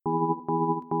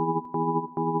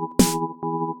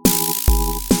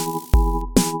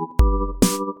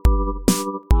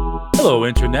Hello,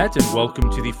 Internet, and welcome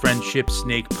to the Friendship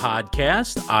Snake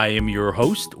Podcast. I am your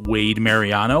host, Wade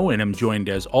Mariano, and I'm joined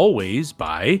as always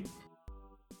by...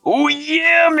 Oh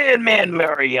yeah, man,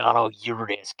 Mariano. You're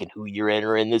asking who you're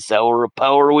entering this hour of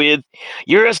power with.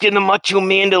 You're asking the Macho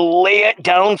Man to lay it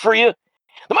down for you.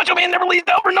 The Macho Man never lays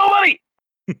down for nobody.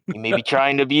 You may be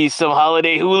trying to be some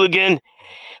holiday hooligan,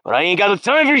 but I ain't got the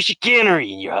time for your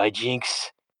chicanery and your hijinks.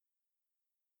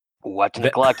 Watching the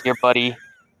clock here, buddy.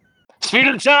 Speed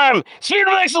of the time, speed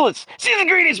of excellence, see the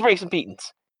ingredients, breaks and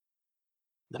beatings.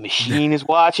 The machine is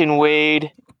watching,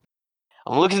 Wade.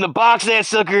 I'm looking to box that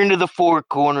sucker into the four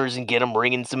corners and get him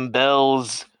ringing some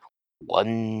bells.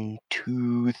 1,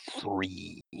 2,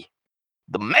 3.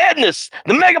 The madness,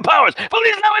 the mega powers.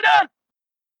 Police, now we're done.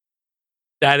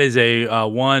 That is a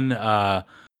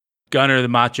Gunner,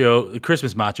 the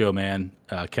Christmas Macho Man,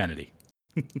 Kennedy.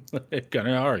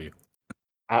 Gunner, how are you?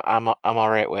 I'm all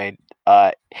right, Wade.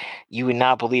 You would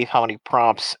not believe how many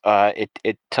prompts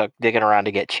it took digging around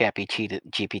to get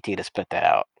GPT to spit that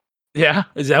out. Yeah,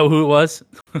 is that who it was?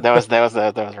 That was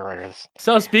Reuters.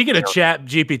 So speaking of Chat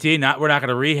GPT, we're not going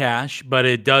to rehash, but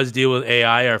it does deal with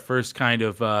AI. Our first kind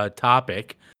of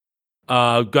topic.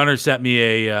 Gunner sent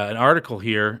me an article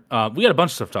here. We got a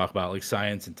bunch of stuff to talk about, like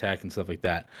science and tech and stuff like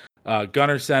that.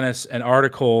 Gunner sent us an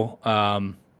article.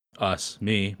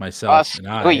 Myself, and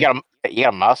I. Wait, you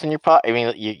got a mouse in your pocket? I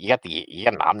mean, you got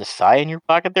an Omnisci in your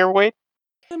pocket there, Wade?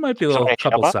 It might be a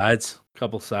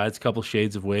couple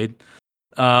shades of Wade.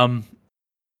 I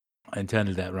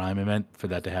intended that rhyme. I meant for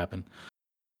that to happen.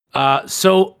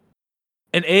 So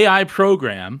an AI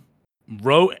program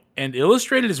wrote and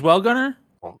illustrated as well, Gunner?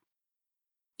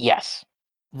 Yes.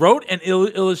 Wrote and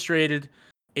illustrated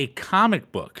a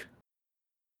comic book,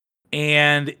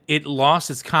 and it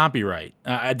lost its copyright.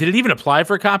 Did it even apply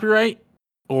for a copyright?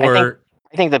 Or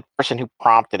I think the person who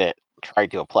prompted it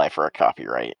tried to apply for a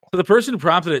copyright. So the person who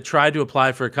prompted it tried to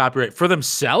apply for a copyright for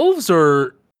themselves,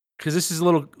 or because this is a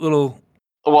little.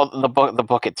 Well, the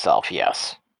book itself,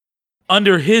 yes.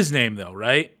 Under his name, though,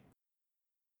 right?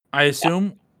 I assume.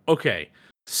 Yeah. Okay,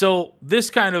 so this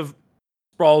kind of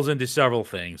sprawls into several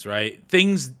things, right?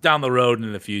 Things down the road and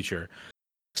in the future.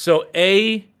 So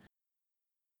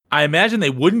I imagine they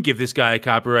wouldn't give this guy a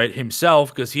copyright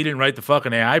himself because he didn't write the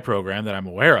fucking AI program that I'm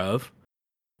aware of.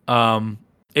 And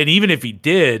even if he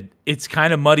did, it's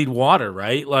kind of muddied water,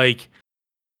 right? Like,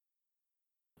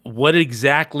 what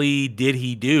exactly did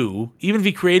he do? Even if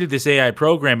he created this AI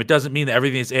program, it doesn't mean that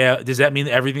everything is AI. Does that mean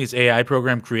that everything this AI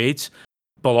program creates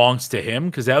belongs to him?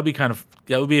 Because that would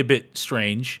be a bit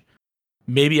strange.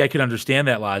 Maybe I could understand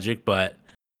that logic, but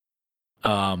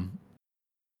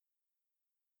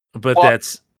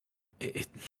that's.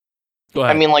 Go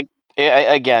ahead. I mean, like,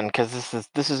 again, because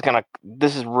this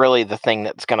is really the thing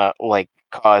that's gonna like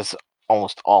cause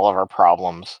almost all of our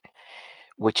problems,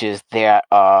 which is that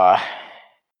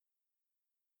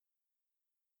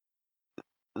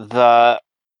the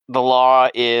law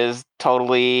is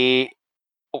totally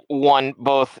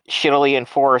both shittily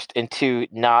enforced, and two,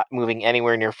 not moving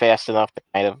anywhere near fast enough to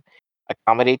kind of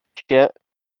accommodate shit.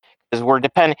 Because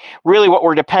what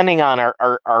we're depending on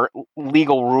are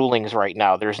legal rulings right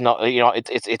now. There's no,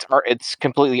 it's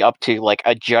completely up to like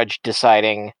a judge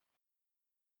deciding,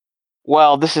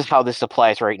 well, this is how this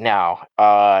applies right now.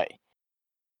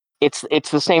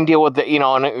 It's the same deal with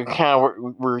and kind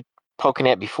of we're poking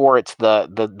at before. It's the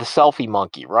selfie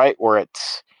monkey, right? Where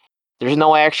there's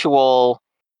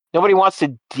nobody wants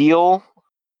to deal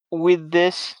with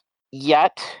this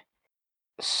yet.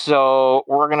 So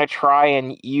we're going to try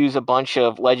and use a bunch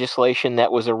of legislation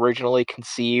that was originally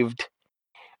conceived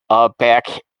back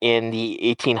in the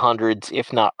 1800s,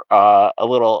 if not a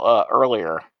little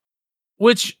earlier.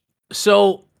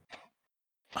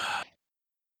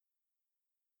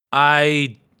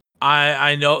 I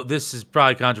know this is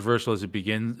probably controversial to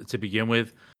begin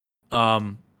with.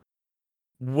 When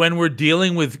we're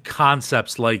dealing with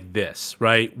concepts like this,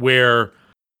 right, where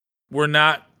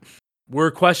we're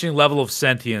questioning level of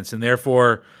sentience, and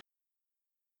therefore,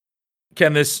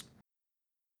 can this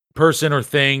person or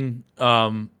thing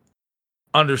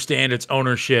understand its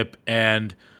ownership?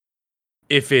 And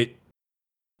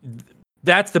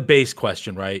that's the base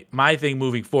question, right? My thing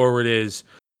moving forward is,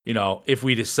 if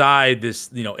we decide this,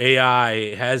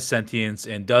 AI has sentience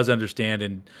and does understand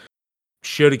and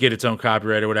should get its own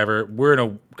copyright or whatever, we're in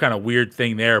a kind of weird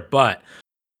thing there. But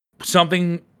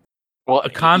a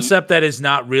concept that is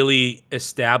not really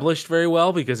established very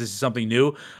well because this is something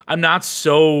new. I'm not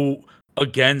so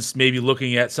against maybe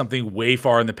looking at something way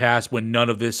far in the past when none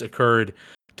of this occurred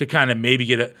to kind of maybe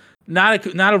get not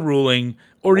a ruling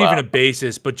or even a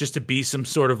basis, but just to be some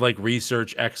sort of like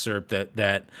research excerpt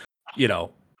that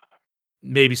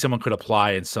maybe someone could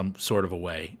apply in some sort of a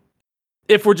way.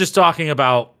 If we're just talking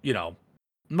about,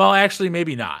 well, actually,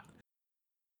 maybe not,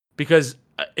 because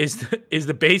is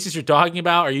the basis you're talking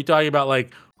about? Are you talking about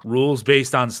like rules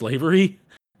based on slavery?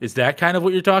 Is that kind of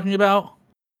what you're talking about?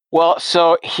 Well,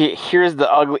 so here's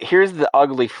the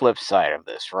ugly flip side of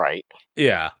this, right?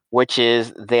 Yeah. Which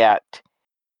is that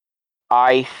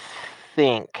I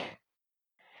think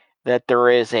that there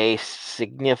is a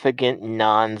significant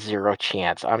non-zero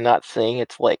chance. I'm not saying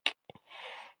it's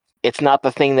not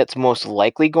the thing that's most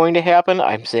likely going to happen.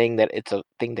 I'm saying that it's a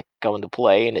thing to come into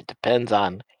play, and it depends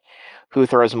on who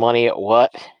throws money at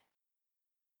what.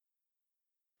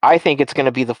 I think it's going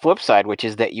to be the flip side, which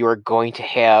is that you are going to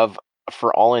have,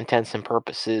 for all intents and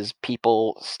purposes,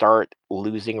 people start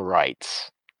losing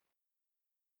rights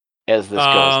as this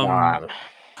goes on.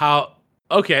 How?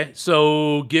 Okay,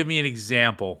 so give me an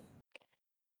example.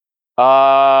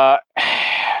 I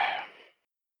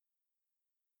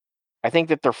think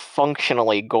that they're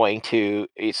functionally going to.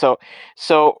 So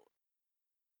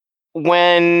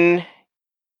when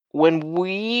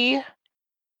we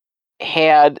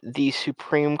had the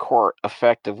Supreme Court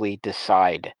effectively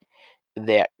decide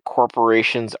that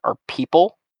corporations are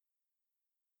people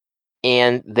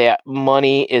and that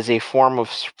money is a form of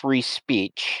free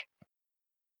speech,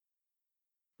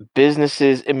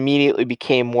 businesses immediately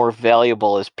became more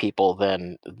valuable as people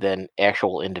than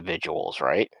actual individuals,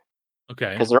 right?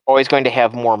 Okay, Because they're always going to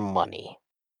have more money.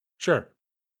 sure.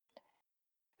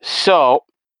 So,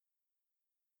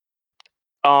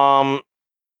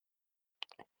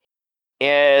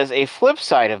 as a flip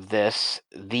side of this,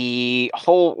 the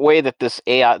whole way that this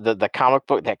AI, the comic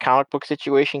book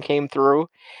situation came through,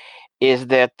 is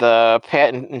that the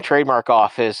Patent and Trademark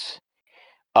Office,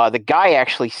 the guy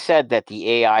actually said that the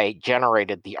AI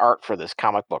generated the art for this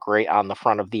comic book right on the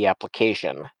front of the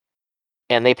application,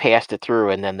 and they passed it through,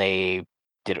 and then they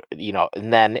did,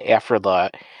 and then after the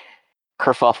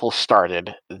kerfuffle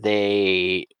started,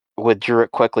 they withdrew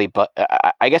it quickly. But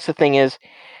I guess the thing is,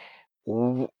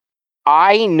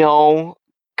 I know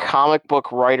comic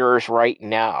book writers right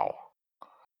now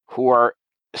who are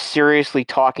seriously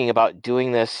talking about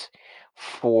doing this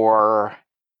for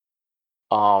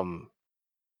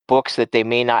books that they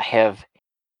may not have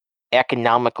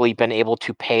economically been able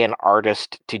to pay an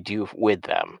artist to do with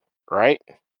them, right?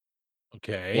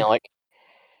 Okay. Like,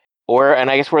 and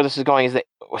I guess where this is going is that,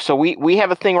 so we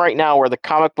have a thing right now where the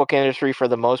comic book industry, for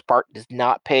the most part, does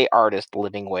not pay artists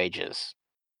living wages.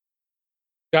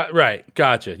 Right.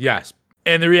 Gotcha. Yes.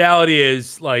 And the reality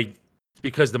is, like,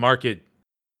 because the market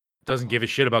doesn't give a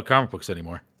shit about comic books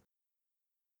anymore.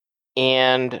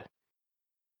 And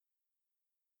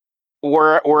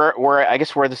where I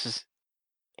guess where this is,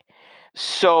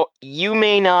 so you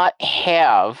may not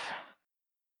have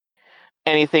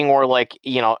anything where, like,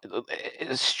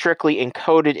 strictly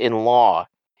encoded in law.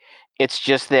 It's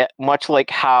just that, much like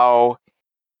how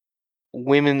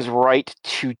women's right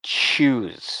to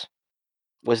choose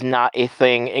was not a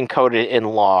thing encoded in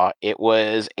law, it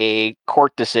was a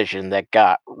court decision that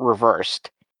got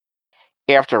reversed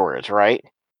afterwards, right?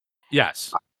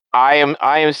 Yes. I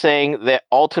am saying that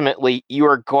ultimately you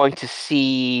are going to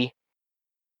see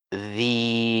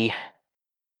the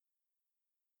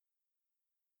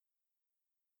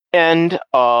end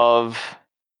of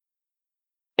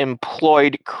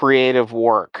employed creative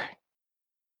work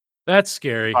That's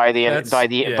scary. That's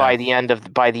yeah. by the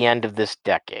end of this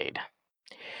decade.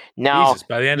 Now, Jesus,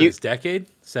 by the end of you this decade,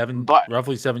 but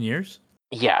roughly 7 years.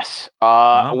 yes,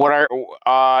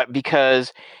 Wow.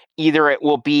 because either it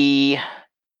will be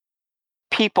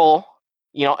people,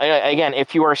 again,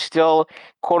 if you are still,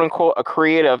 quote unquote, a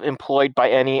creative employed by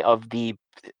any of the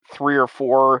three or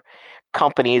four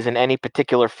companies in any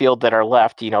particular field that are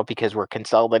left, because we're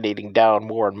consolidating down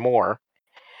more and more,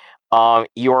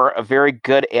 you're very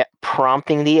good at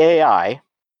prompting the AI,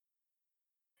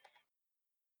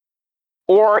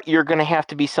 or you're going to have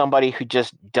to be somebody who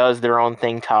just does their own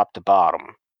thing top to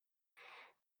bottom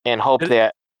and hope It-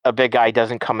 that a big guy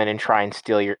doesn't come in and try and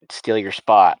steal your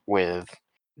spot with.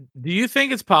 Do you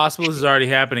think it's possible this is already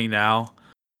happening now?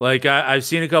 Like I've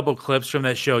seen a couple clips from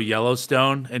that show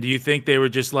Yellowstone, and do you think they were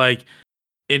just like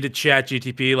into Chat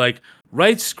GTP, like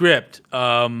write script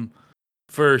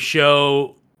for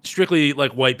show strictly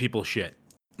like white people shit?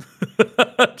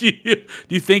 Do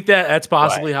you think that that's What?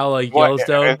 possibly how like What?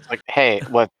 Yellowstone? It's like, hey,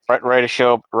 let's write a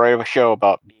show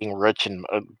about being rich and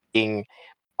being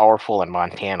powerful in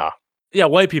Montana. Yeah,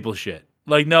 white people shit.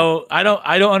 Like no, I don't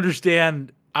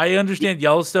understand. I Y- understand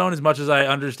Yellowstone as much as I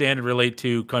understand and relate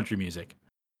to country music,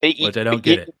 y- which I don't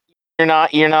get y- it. You're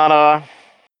not. You're not a.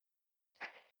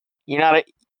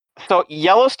 So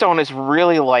Yellowstone is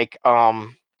really like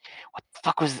what the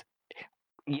fuck was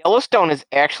Yellowstone is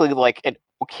actually like an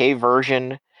okay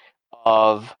version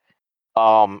of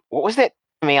what was that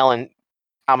Tim Allen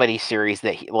comedy series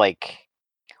that he like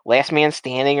Last Man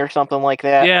Standing or something like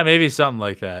that? Yeah, maybe something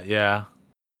like that. Yeah.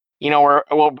 Where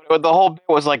the whole bit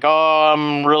was like, oh,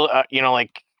 I'm really,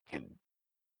 like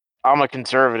I'm a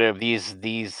conservative.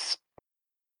 These,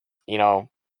 you know,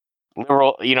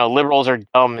 liberals are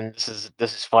dumb, and this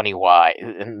is funny. Why?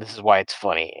 And this is why it's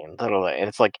funny. And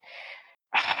it's like,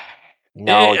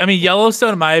 no, I mean,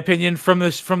 Yellowstone, in my opinion, from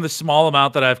the small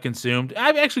amount that I've consumed,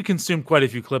 I've actually consumed quite a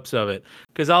few clips of it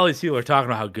because all these people are talking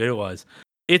about how good it was.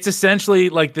 It's essentially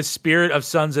like the spirit of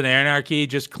Sons of Anarchy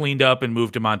just cleaned up and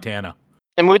moved to Montana.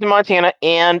 and moved to Montana,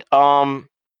 and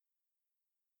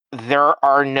there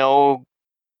are no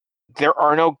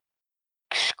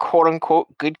quote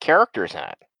unquote good characters in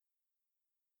it.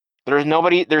 There's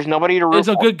nobody. There's nobody to root There's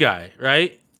no for. good guy,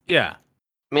 right? Yeah.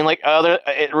 I mean, like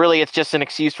it's just an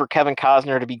excuse for Kevin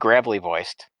Costner to be gravelly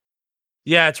voiced.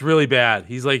 Yeah, it's really bad.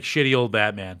 He's like shitty old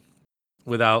Batman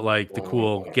without like the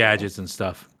cool gadgets and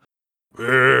stuff.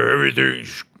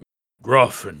 Everything's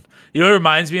gruff and you know what it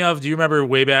reminds me of? Do you remember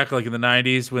way back like in the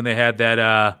 90s when they had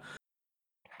that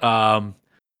um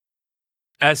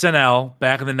SNL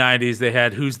back in the 90s they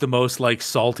had Who's the Most Like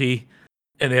Salty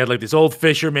and they had like this old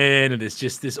fisherman and it's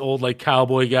just this old like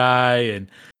cowboy guy and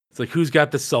it's like who's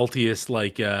got the saltiest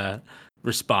like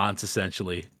response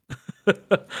essentially.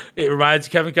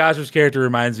 Kevin Costner's character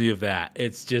reminds me of that.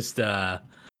 It's just I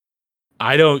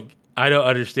don't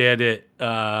understand it.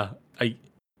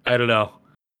 I don't know.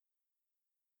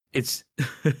 It's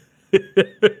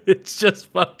it's just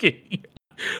fucking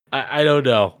I don't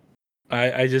know.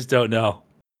 I just don't know.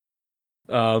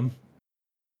 Um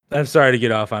I'm sorry to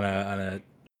get off on a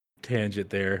tangent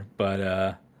there,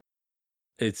 but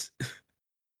it's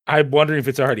I'm wondering if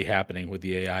it's already happening with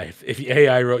the AI. If the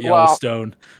AI wrote Well,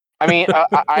 Yellowstone. I mean,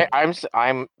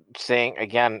 I'm saying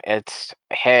again, it's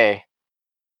hey,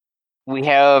 we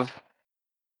have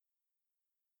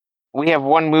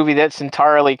one movie that's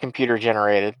entirely computer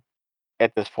generated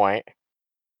at this point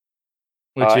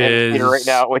Which in the theater right is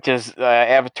now, which is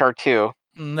Avatar 2.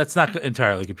 that's not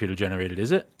entirely computer generated,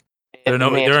 is it? I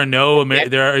mean, There are not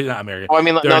American. oh, I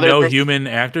mean, There no, are no human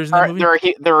actors in the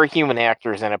movie. there are human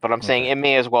actors in it, but I'm saying Okay. it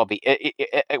may as well be.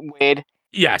 Wade,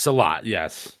 Yes, a lot.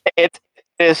 Yes. it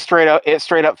is straight up. It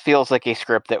straight up feels like a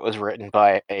script that was written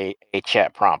by a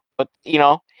chat prompt. But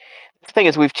the thing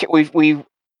is, we've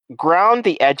ground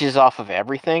the edges off of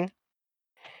everything.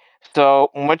 So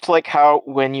much like how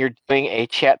when you're doing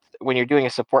a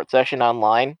support session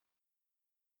online,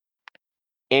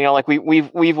 like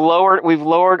we've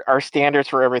lowered our standards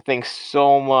for everything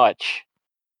so much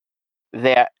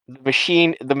that the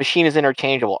machine is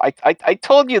interchangeable. I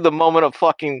told you the moment of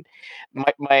fucking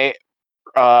my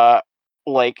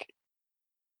like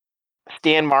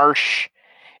Stan Marsh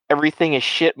everything is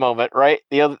shit moment, right?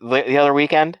 The other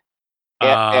weekend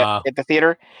Uh at the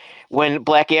theater when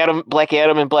Black Adam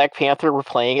and Black Panther were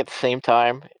playing at the same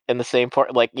time in the same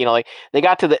part, like like they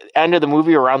got to the end of the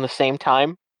movie around the same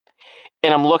time,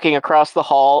 and I'm looking across the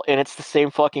hall and it's the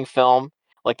same fucking film,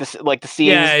 like the yeah, scenes.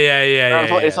 yeah, yeah, yeah,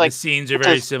 It's yeah. The like scenes are it's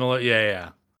very just similar. Yeah, yeah.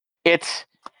 it's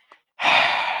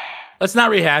Let's not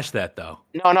rehash that though.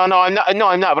 no, I'm not. No,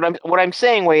 I'm not. But what I'm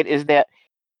saying, Wade, is that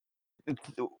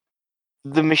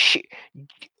the machine,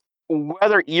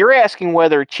 whether you're asking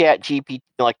whether Chat GPT,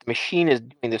 like the machine, is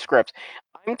doing the scripts,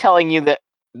 I'm telling you that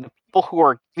the people who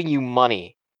are giving you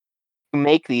money to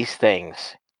make these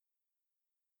things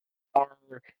are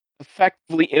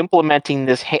effectively implementing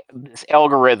this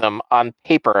algorithm on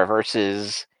paper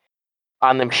versus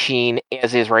on the machine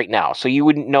as is right now. So you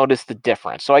wouldn't notice the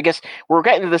difference. So I guess we're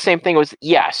getting to the same thing. Was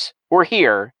yes, we're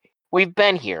here. We've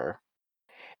been here.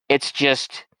 It's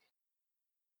just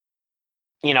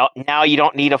now you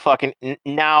don't need a fucking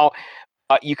now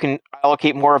you can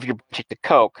allocate more of your budget to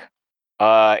Coke,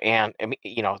 and I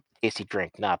mean, tasty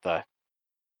drink, not Yeah,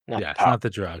 the it's power. not the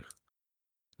drug,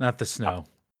 not the snow.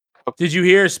 Did you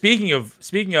hear? Speaking of,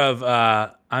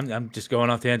 I'm just going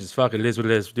off tangents. Fuck it, it is what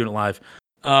it is. We're doing it live.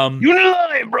 You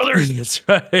live, brother. That's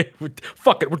right.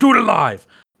 Fuck it, we're doing it live.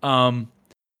 Um,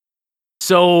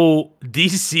 so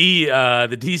DC,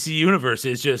 the DC universe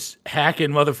is just hacking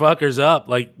motherfuckers up.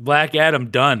 Like Black Adam,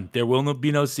 done. There will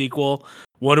be no sequel.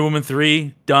 Wonder Woman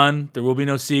 3, done. There will be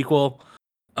no sequel.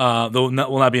 There will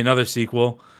not be another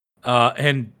sequel.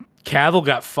 And Cavill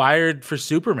got fired for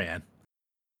Superman.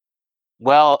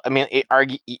 Well, I mean, it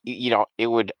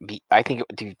would be. I think it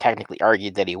would be technically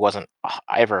argued that he wasn't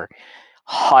ever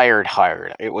hired.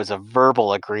 It was a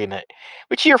verbal agreement,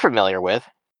 which you're familiar with.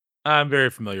 I'm very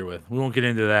familiar with. We won't get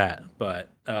into that, but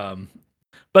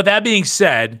that being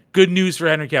said, good news for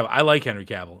Henry Cavill. I like Henry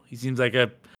Cavill. He seems like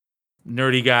a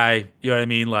nerdy guy. You know what I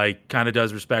mean? Like, kind of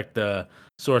does respect the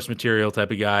source material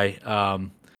type of guy.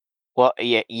 Well,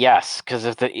 yeah, yes, because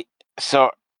if the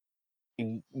so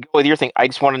go with your thing. I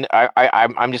just want to.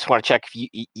 I'm just want to check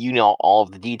if you know all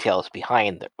of the details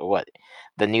behind what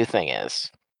the new thing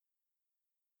is.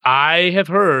 I have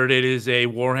heard it is a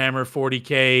Warhammer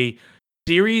 40K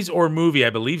series or movie.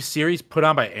 I believe series put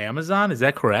on by Amazon. Is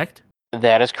that correct?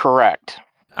 That is correct.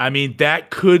 I mean, that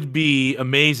could be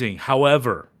amazing.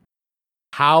 However,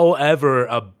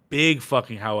 a big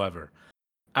fucking however,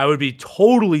 I would be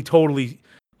totally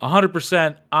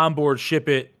 100% on board, ship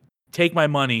it, take my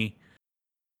money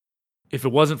if it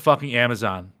wasn't fucking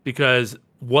Amazon, because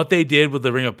what they did with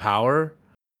the Ring of Power,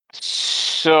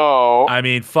 So, I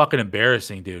mean, fucking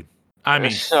embarrassing, dude. I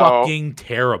mean, so fucking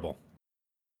terrible.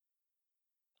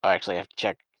 I actually have to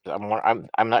check.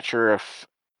 I'm not sure if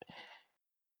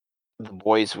the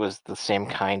boys was the same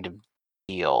kind of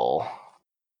deal.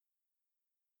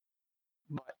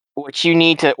 But what you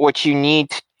need to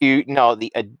know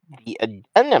the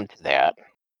addendum to that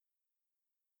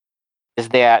is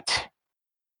that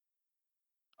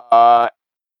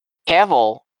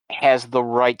Cavill has the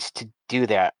rights to do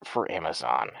that for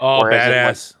Amazon, Oh, whereas it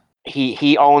like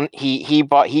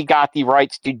badass. he got the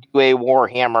rights to do a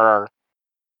Warhammer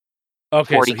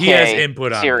Okay, so he has 40K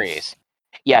input on this. series.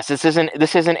 Yes, this isn't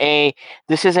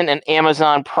an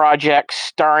Amazon project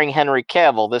starring Henry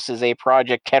Cavill. This is a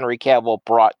project Henry Cavill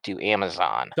brought to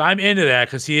Amazon. So I'm into that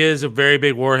because he is a very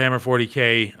big Warhammer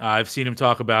 40K. I've seen him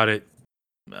talk about it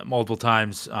multiple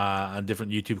times on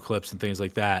different YouTube clips and things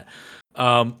like that.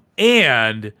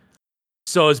 And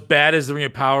so as bad as the Ring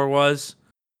of Power was,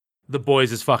 the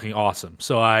boys is fucking awesome.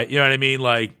 So you know what I mean?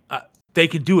 Like they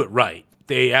can do it right.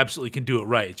 They absolutely can do it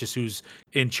right. It's just who's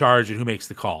in charge and who makes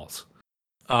the calls.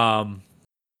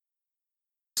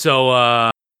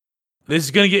 So this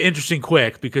is gonna get interesting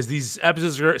quick because these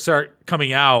episodes start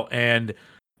coming out, and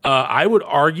I would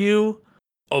argue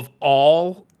of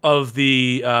all of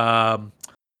the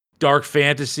dark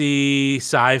fantasy,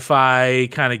 sci-fi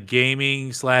kind of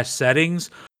gaming / settings,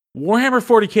 Warhammer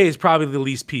 40K is probably the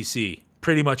least PC,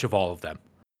 pretty much of all of them.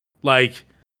 Like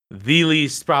the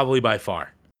least, probably by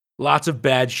far. Lots of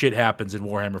bad shit happens in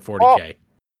Warhammer 40K.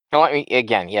 Well,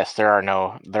 again, yes, there are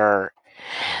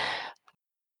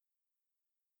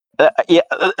the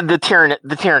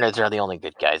Tyranids are the only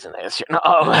good guys in this.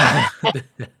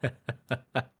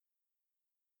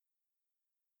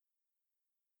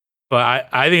 But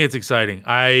I think it's exciting.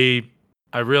 I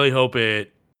really hope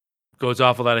it goes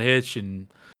off without a hitch and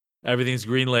everything's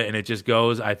greenlit and it just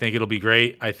goes. I think it'll be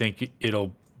great. I think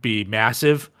it'll be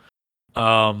massive.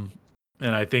 And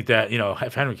I think that,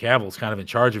 if Henry Cavill's kind of in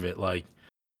charge of it, like,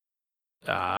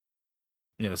 the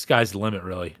sky's the limit,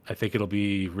 really. I think it'll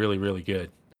be really, really good.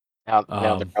 Now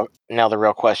the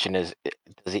real question is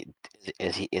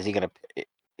is he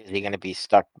gonna be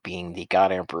stuck being the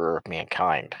God Emperor of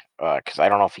mankind? Because I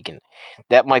don't know if he can.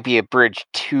 That might be a bridge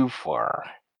too far.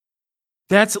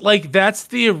 That's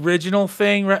the original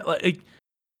thing, right? Like,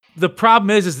 the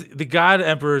problem is the God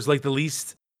Emperor is like the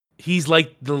least. He's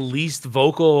like the least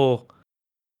vocal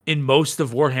in most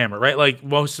of Warhammer, right? Like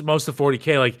most of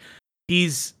 40K. Like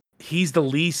he's the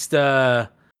least,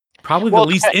 probably the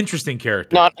least interesting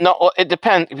character. No, it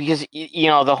depends because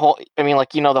the whole. I mean,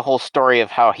 like the whole story of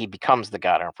how he becomes the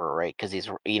God Emperor, right? Because he's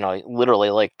literally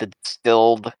like the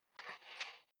distilled.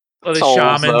 Oh, the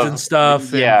shamans and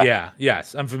stuff, and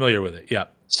yes, I'm familiar with it. Yeah.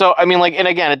 So I mean, like, and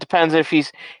again, it depends if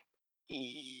he's,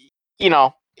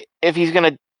 if he's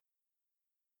gonna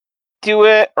do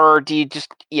it or do you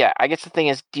just I guess the thing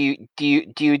is, do you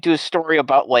do a story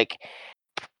about like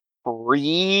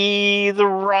the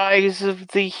rise of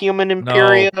the human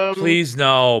imperium? No, please,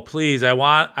 no, please. I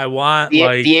want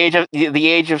the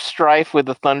age of strife with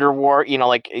the Thunder War.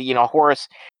 Horus.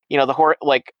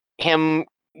 Like him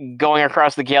going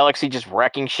across the galaxy, just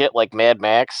wrecking shit like Mad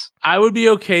Max. I would be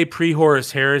okay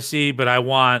pre-Horus Heresy, but I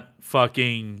want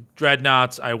fucking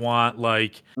dreadnoughts. I want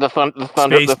like the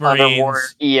Space Marines. War.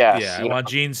 Yes, yeah, I want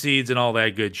gene seeds and all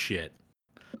that good shit.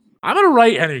 I'm gonna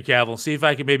write Henry Cavill, see if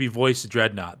I can maybe voice the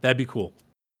dreadnought. That'd be cool.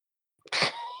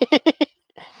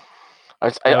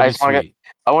 I want to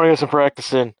get some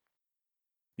practice in.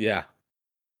 Yeah.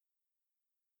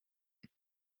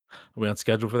 Are we on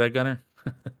schedule for that, Gunner?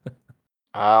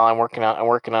 I'm working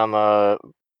on the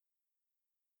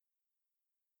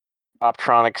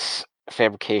Optronics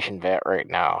fabrication vat right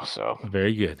now. So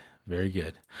very good. Very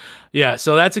good. Yeah,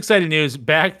 so that's exciting news.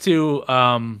 Back to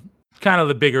kind of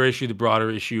the bigger issue, the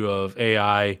broader issue of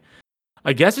AI.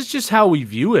 I guess it's just how we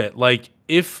view it. Like,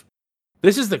 if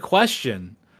this is the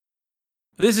question,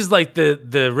 this is like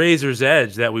the razor's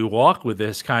edge that we walk with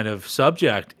this kind of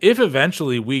subject. If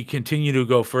eventually we continue to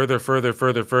go further, further,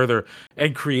 further, further,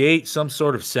 and create some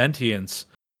sort of sentience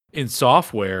in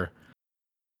software,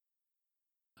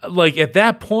 like at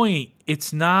that point,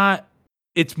 it's not.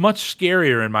 It's much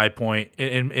scarier in my point,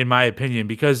 in my opinion,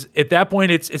 because at that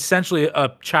point, it's essentially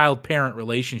a child-parent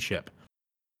relationship,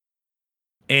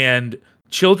 and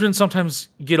children sometimes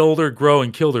get older, grow,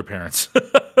 and kill their parents.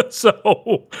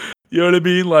 So, you know what I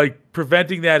mean? Like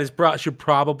preventing that should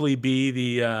probably be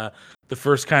the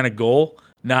first kind of goal,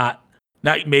 not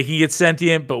making it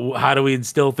sentient, but how do we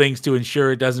instill things to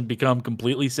ensure it doesn't become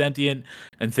completely sentient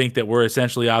and think that we're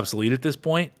essentially obsolete at this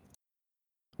point?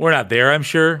 We're not there, I'm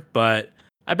sure, but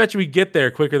I bet you we get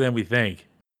there quicker than we think.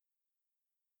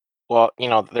 Well,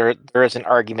 there is an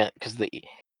argument because the.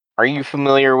 Are you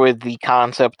familiar with the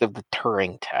concept of the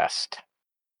Turing test?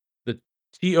 The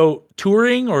T-O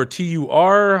Turing or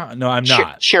T-U-R? No, I'm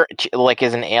not. Sure, like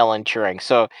as an Alan Turing.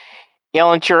 So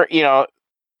Alan Turing,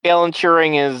 Alan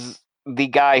Turing is the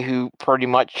guy who pretty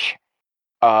much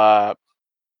uh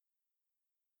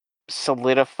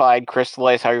solidified,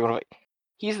 crystallized, how you want to.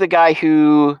 He's the guy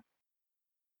who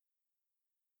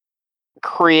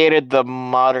created the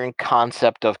modern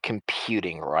concept of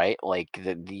computing, right? Like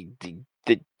the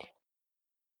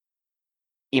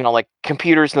like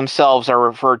computers themselves are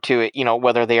referred to it,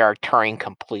 whether they are Turing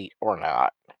complete or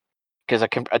not. Because a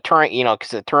Turing,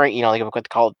 because a Turing, like what they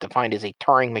call it, defined as a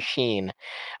Turing machine.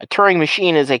 A Turing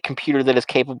machine is a computer that is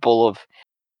capable of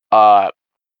uh,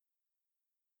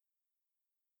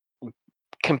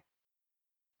 com-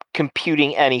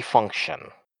 computing any function.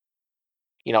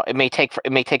 It may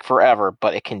take forever,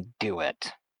 but it can do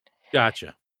it.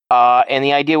 Gotcha. And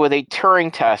the idea with a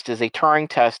Turing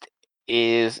test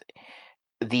is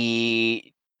the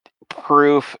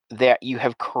proof that you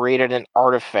have created an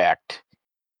artifact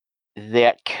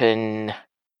that can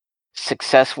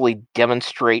successfully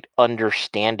demonstrate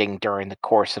understanding during the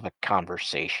course of a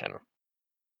conversation.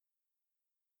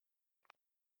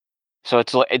 So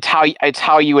it's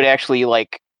how you would actually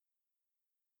like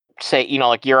say,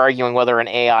 like you're arguing whether an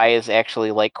AI is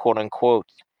actually like quote unquote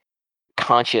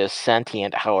conscious,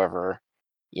 sentient. However,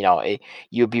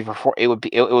 you'd be before it would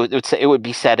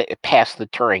be said it passed the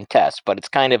Turing test, but it's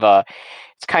kind of a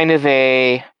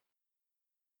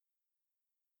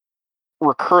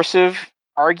recursive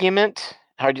argument.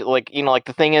 How do you like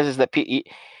the thing is that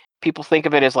people think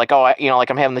of it as like, oh, like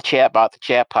I'm having the chat bot. The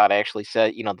chat bot actually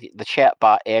said, the chat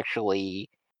bot actually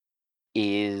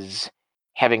is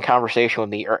having conversation with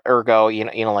me, ergo,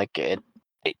 like it's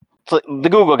like the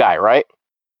Google guy, right?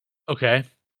 Okay.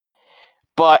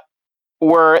 But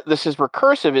where this is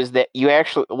recursive is that you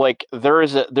actually like there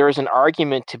is an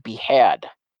argument to be had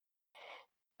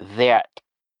that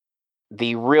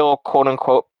the real quote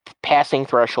unquote passing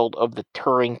threshold of the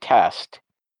Turing test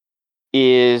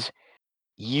is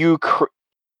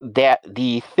that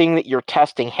the thing that you're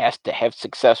testing has to have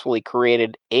successfully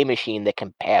created a machine that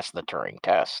can pass the Turing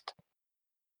test.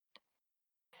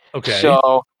 Okay.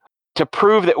 So to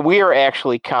prove that we are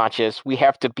actually conscious, we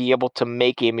have to be able to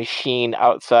make a machine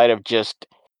outside of just,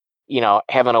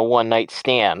 having a one night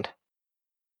stand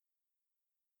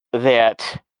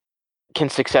that can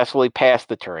successfully pass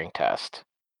the Turing test.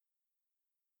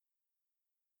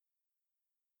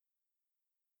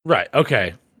 Right.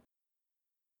 Okay.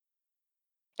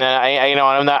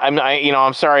 And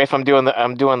I'm sorry if I'm doing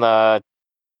the.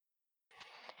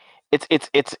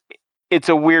 It's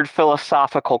a weird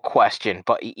philosophical question,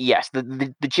 but yes,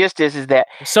 the gist is that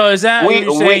So is that what we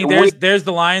you're we saying? we There's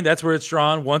the line. That's where it's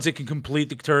drawn. Once it can complete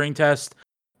the Turing test,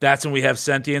 that's when we have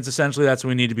sentience. Essentially, that's when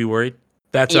we need to be worried.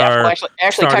 That's yes, well, our actually,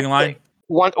 starting technically,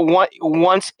 line.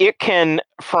 once it can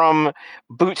from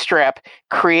bootstrap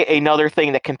create another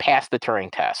thing that can pass the Turing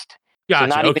test. So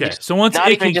Gotcha. Okay. So once not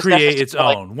it even can just create necessarily its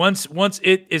like own, once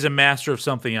it is a master of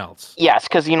something else. yes,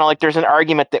 because like there's an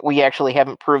argument that we actually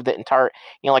haven't proved that entire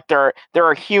like there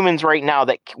are humans right now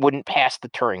that wouldn't pass the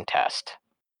Turing test.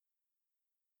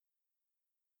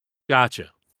 Gotcha.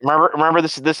 Remember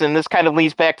this and this kind of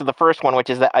leads back to the first one, which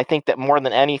is that I think that more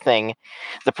than anything,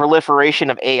 the proliferation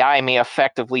of AI may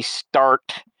effectively start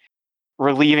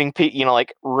relieving people,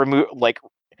 like remove like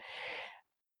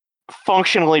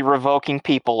functionally revoking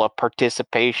people of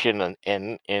participation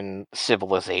in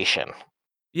civilization.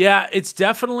 Yeah, it's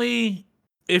definitely.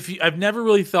 I've never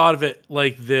really thought of it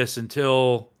like this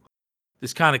until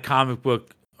this kind of comic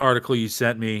book article you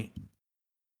sent me.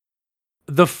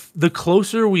 The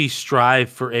closer we strive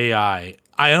for AI,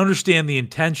 I understand the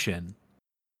intention,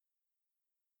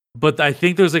 but I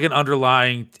think there's like an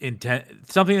underlying intent,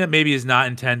 something that maybe is not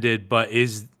intended, but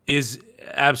is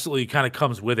absolutely kind of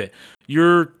comes with it.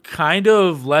 You're kind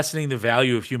of lessening the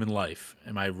value of human life.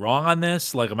 Am I wrong on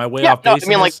this? Like, am I way Yeah, off no, base I on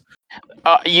mean, like, this?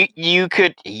 you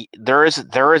could there is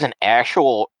an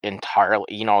actual entirely,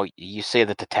 you say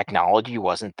that the technology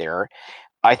wasn't there.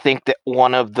 I think that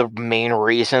one of the main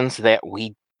reasons that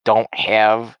we don't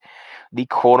have the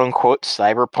quote unquote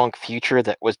cyberpunk future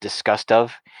that was discussed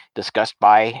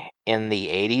by in the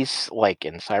 80s, like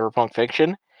in cyberpunk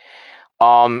fiction,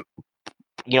 um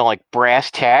like brass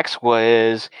tacks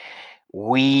was,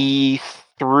 we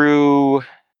threw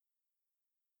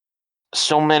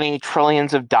so many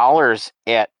trillions of dollars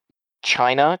at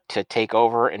China to take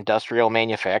over industrial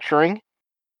manufacturing,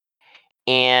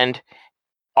 and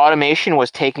automation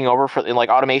was taking over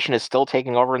automation is still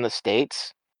taking over in the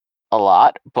States a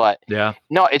lot, but Yeah.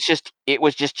 no, it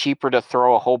was just cheaper to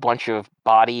throw a whole bunch of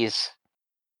bodies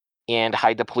and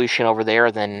hide the pollution over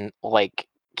there than like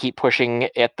keep pushing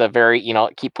at the very,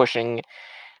 keep pushing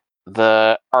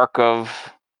the arc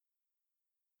of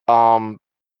um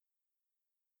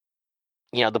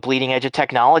the bleeding edge of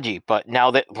technology. But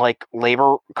now that like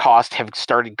labor costs have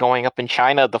started going up in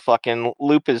China, the fucking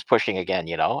loop is pushing again,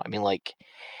 I mean, like,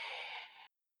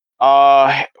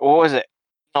 what was it?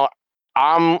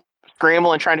 I'm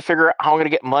scrambling trying to figure out how I'm going to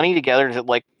get money together to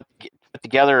like put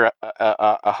together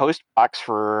a host box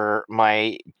for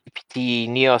my GPT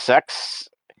Neos X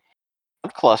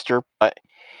cluster, but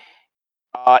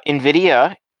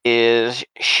Nvidia is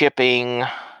shipping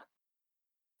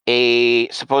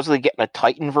supposedly getting a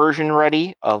Titan version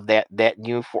ready of that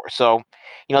new so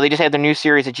they just had the new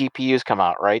series of GPUs come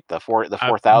out, right? The I'm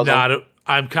 4000. not.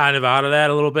 I'm kind of out of that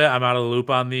a little bit. I'm out of the loop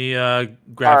on the All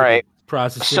graphical right.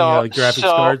 processing So graphics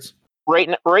cards.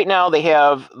 right now they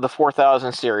have the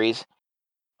 4000 series.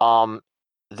 Um,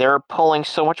 they're pulling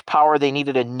so much power they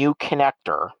needed a new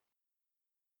connector,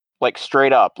 like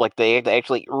straight up. Like they had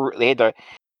to.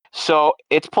 So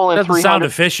it's pulling Doesn't sound 300.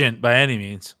 efficient by any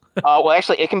means. Well,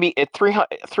 actually, it can be at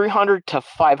 300 to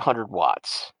 500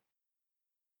 watts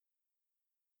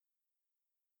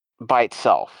by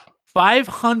itself.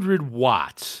 500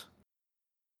 watts.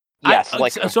 Yes,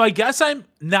 like So I guess I'm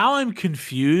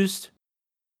confused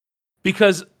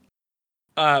because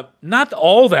not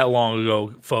all that long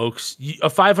ago, folks, a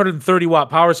 530-watt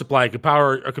power supply could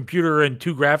power a computer and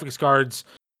two graphics cards.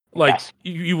 Like yes.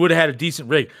 you would have had a decent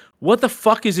rig. What the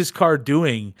fuck is this card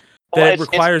doing Well, that it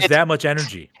requires that much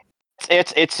energy?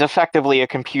 it's effectively a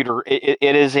computer. It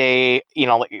is a,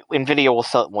 like Nvidia will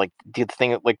sell, like, do the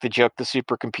thing, like the joke, the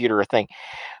supercomputer thing.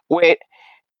 Wait,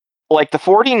 like the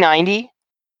 4090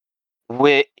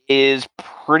 is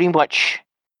pretty much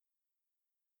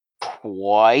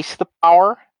twice the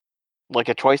power, like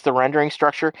a twice the rendering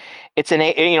structure. It's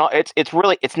it's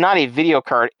really, it's not a video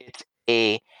card. It's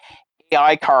a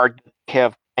AI card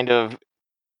have kind of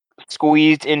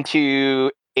squeezed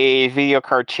into a video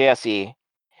card chassis,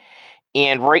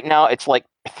 and right now it's like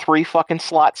three fucking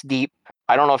slots deep.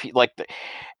 I don't know if you like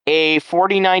a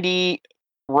 4090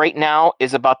 right now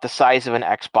is about the size of an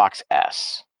Xbox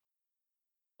S.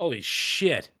 Holy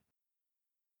shit.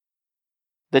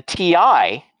 The Ti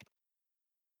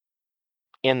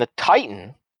and the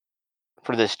Titan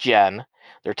for this gen,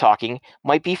 they're talking,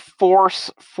 might be four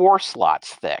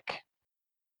slots thick.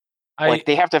 Like I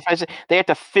they have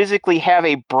to physically have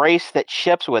a brace that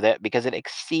ships with it because it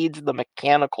exceeds the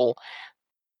mechanical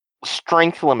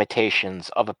strength limitations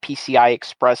of a PCI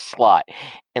Express slot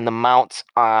and the mounts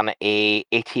on a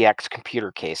ATX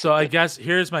computer case. so I guess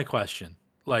here's my question.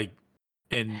 Like,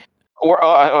 in Or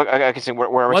I can say where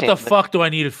we're what the saying. fuck do I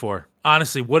need it for?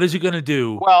 Honestly, what is it gonna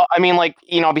do? Well, I mean, like,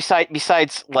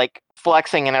 besides like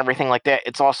flexing and everything like that,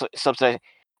 it's also subsidizing.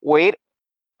 Wait,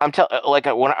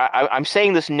 when I'm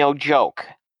saying this, no joke.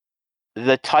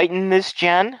 The Titan this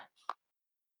gen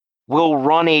will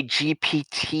run a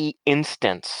GPT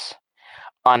instance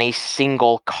on a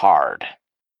single card.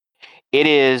 It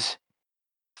is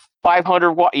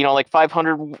 500 watt, like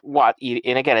 500 watt,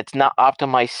 and again, it's not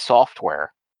optimized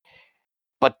software.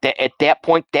 But at that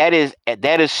point, that is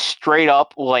straight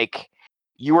up like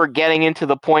you are getting into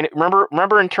the point.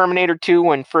 Remember in Terminator 2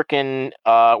 when frickin'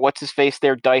 what's his face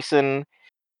there, Dyson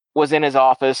was in his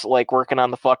office like working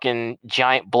on the fucking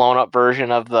giant blown up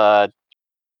version of the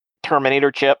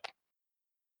Terminator chip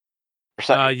or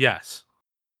something. Yes.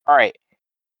 All right,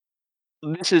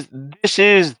 this is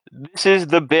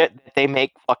the bit that they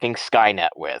make fucking Skynet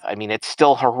with. I mean, it's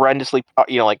still horrendously,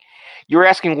 like, you're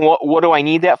asking what do I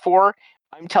need that for?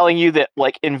 I'm telling you that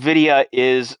like Nvidia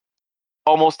is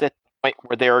almost at the point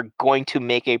where they're going to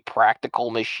make a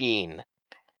practical machine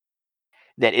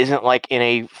that isn't like in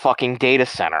a fucking data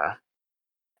center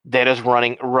that is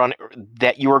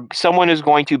that someone is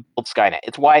going to build Skynet.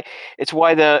 It's why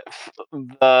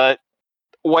the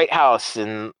White House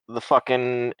and the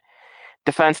fucking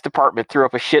Defense Department threw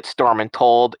up a shitstorm and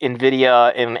told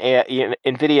Nvidia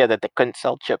that they couldn't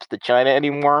sell chips to China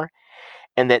anymore,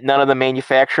 and that none of the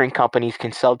manufacturing companies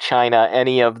can sell China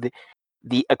any of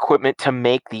the equipment to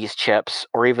make these chips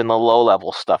or even the low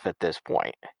level stuff at this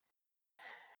point.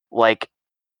 Like,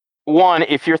 one,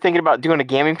 if you're thinking about doing a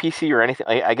gaming PC or anything,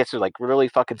 I guess there's like really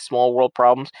fucking small world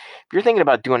problems. If you're thinking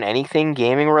about doing anything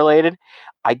gaming related,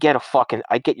 I get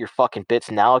your fucking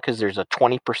bits now because there's a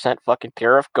 20% fucking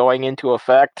tariff going into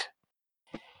effect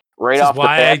right This is off the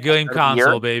why I bat had at the game start of the year.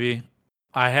 console, baby.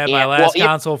 I had my And well, last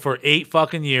console for 8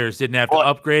 fucking years. Didn't have to well,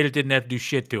 upgrade it. Didn't have to do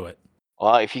shit to it.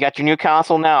 well, if you got your new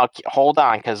console now, hold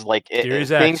on, because like Series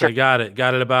things X, are I got it.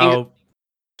 Got it things, about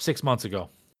 6 months ago.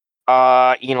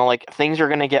 like things are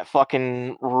gonna get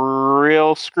fucking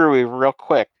real screwy real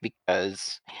quick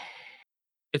because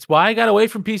It's why I got away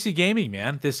from PC gaming,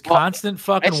 man. This well, constant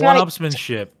fucking it's not e-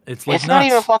 one-upsmanship. It's like it's not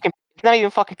even nuts. fucking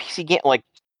PC game. Like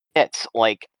it's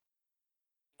like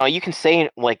you can say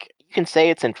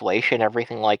it's inflation,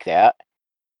 everything like that.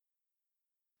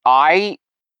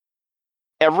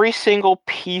 Every single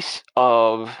piece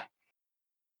of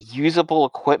usable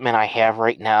equipment I have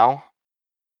right now,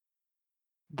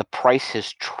 the price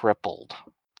has tripled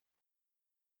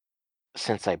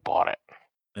since I bought it.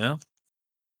 Yeah.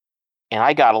 And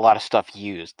I got a lot of stuff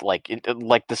used, like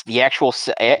the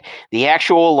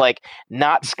actual like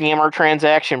not scammer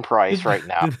transaction price right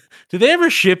now. Did they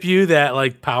ever ship you that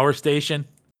like power station?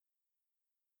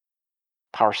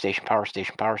 Power station.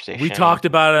 We talked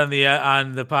about it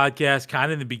on the podcast, kind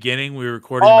of in the beginning. We were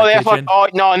recording Oh, in my kitchen.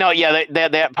 no, yeah,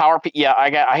 that power. Yeah,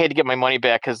 I had to get my money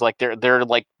back because like they're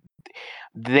like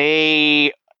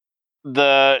they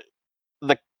the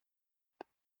the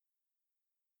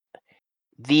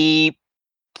the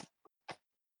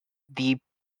the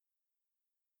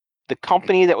the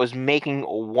company that was making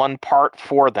one part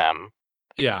for them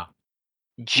Yeah.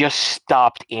 just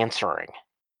stopped answering.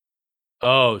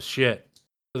 Oh shit.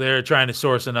 So they're trying to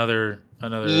source another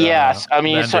Yes, I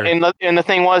mean, so vendor. and the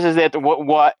thing was is that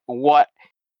what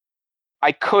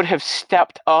I could have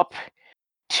stepped up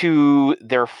to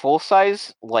their full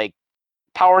size like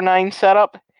Power 9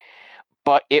 setup,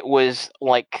 but it was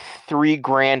like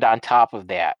 $3,000 on top of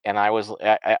that, and I was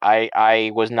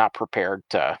not prepared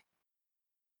to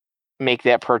make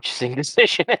that purchasing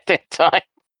decision at that time.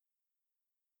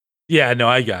 Yeah, no,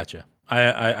 I gotcha.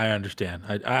 I understand.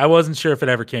 I wasn't sure if it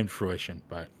ever came to fruition,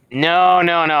 but No.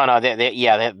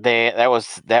 That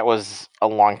was a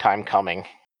long time coming.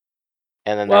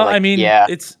 And then they're well, like, I mean, yeah.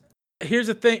 here's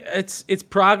the thing. It's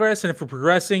progress, and if we're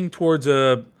progressing towards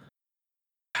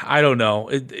I don't know.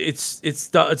 It's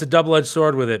a double-edged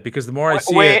sword with it because the more I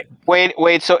see it,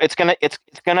 Wait. So it's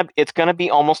gonna be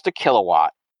almost a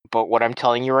kilowatt. But what I'm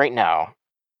telling you right now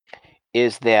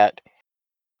is that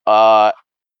uh.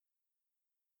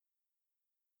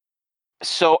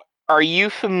 So are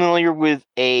you familiar with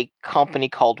a company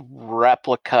called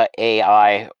Replica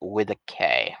AI with a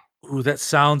K? ooh, that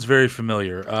sounds very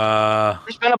familiar.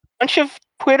 There's been a bunch of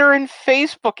Twitter and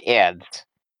Facebook ads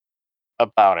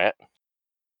about it.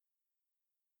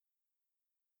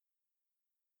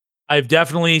 I've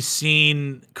definitely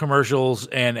seen commercials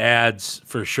and ads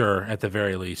for sure, at the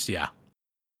very least. Yeah.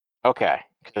 Okay,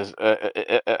 because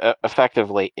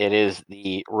effectively it is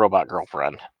the robot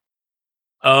girlfriend.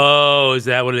 Oh, is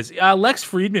that what it is? Lex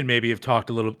Friedman maybe talked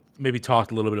a little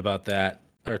bit about that,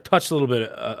 or touched a little bit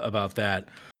about that.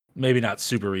 Maybe not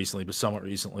super recently, but somewhat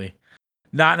recently.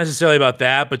 Not necessarily about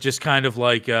that, but just kind of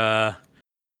like the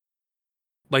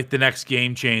next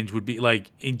game change would be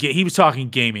like he was talking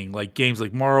gaming, like games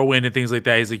like Morrowind and things like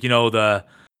that. He's like, the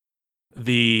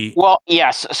Well,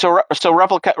 yes. So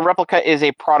Replica is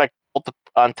a product built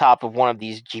on top of one of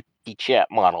these GPT chat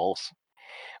models.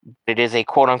 It is a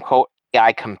quote unquote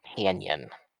AI companion.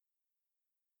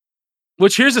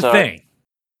 which here's the thing,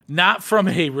 not from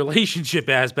a relationship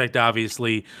aspect,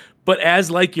 obviously, but as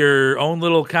like your own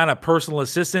little kind of personal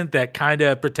assistant that kind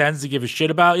of pretends to give a shit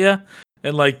about you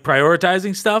and like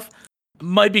prioritizing stuff,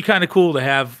 might be kind of cool to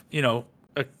have, out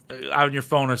on your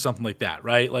phone or something like that,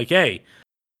 right? Like, hey,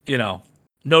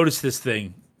 notice this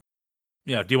thing.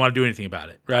 Do you want to do anything about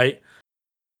it, right?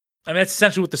 I mean, that's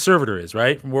essentially what the servitor is,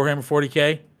 right? From Warhammer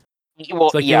 40K. Well,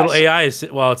 It's like your little yes. AI is.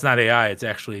 Well, it's not AI. It's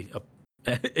actually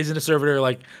isn't a servitor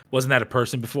like? Wasn't that a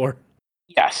person before?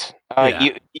 Yes.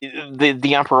 Yeah.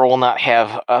 The Emperor will not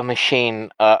have a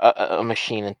machine,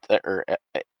 or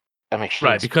a machine.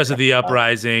 Right, because of the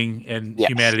uprising and Yes.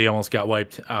 humanity almost got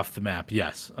wiped off the map.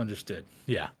 Yes, understood.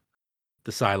 Yeah,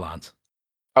 the Cylons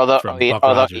from Buck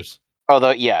Rogers.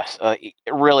 Although yes,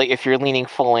 really, if you're leaning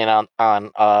full in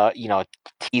on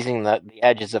teasing the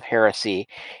edges of heresy,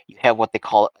 you have what they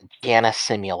call Janus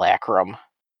Simulacrum,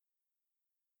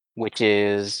 which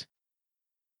is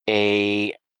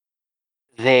a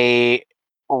they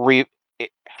re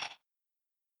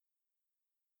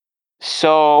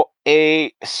so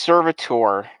a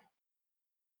servitor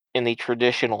in the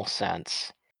traditional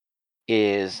sense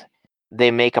is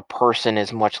they make a person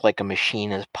as much like a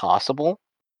machine as possible.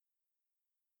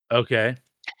 Okay.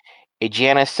 A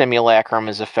Janus Simulacrum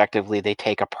is effectively they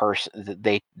take a person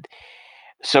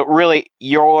so really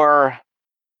you're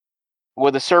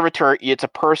with a servitor, it's a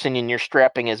person and you're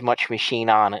strapping as much machine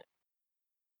on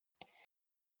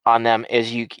them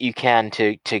as you can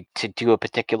to do a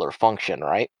particular function,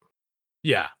 right?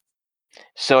 Yeah.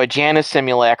 So a Janus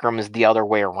Simulacrum is the other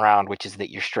way around, which is that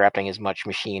you're strapping as much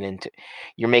machine into,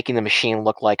 you're making the machine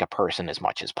look like a person as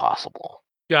much as possible.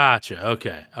 Gotcha.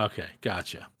 Okay. Okay.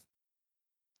 Gotcha.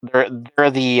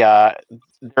 They're the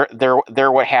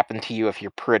they're what happened to you if you're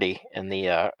pretty in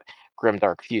the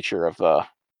grimdark future of Well,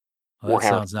 that Warhammer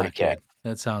sounds not 40K. good.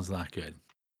 That sounds not good.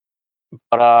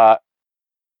 But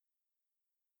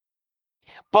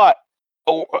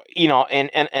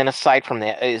and aside from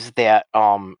that is that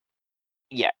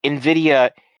yeah, Nvidia,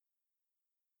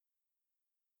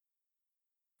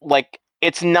 like,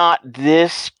 it's not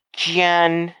this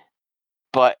gen,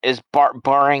 but is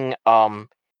barring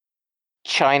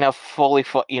China fully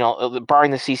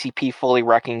barring the CCP fully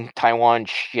wrecking Taiwan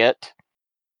shit,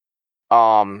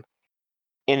 Nvidia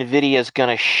is going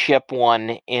to ship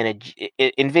one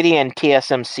Nvidia and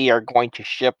TSMC are going to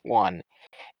ship one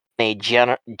in a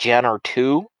gen or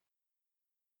two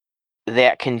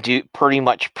that can do pretty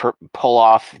much pull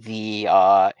off the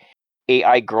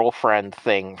AI girlfriend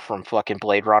thing from fucking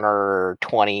Blade Runner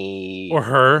 20. Or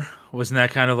Her. Wasn't that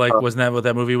kind of like, wasn't that what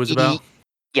that movie was about?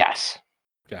 Yes.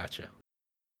 Gotcha.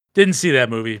 Didn't see that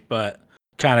movie, but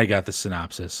kind of got the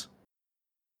synopsis.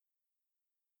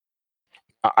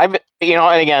 I've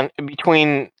and again,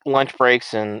 between lunch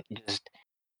breaks and just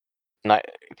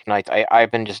nights,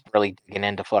 I've been just really digging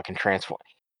into fucking Transform.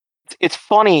 It's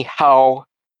funny how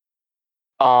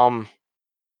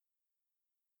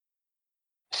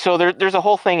so there's a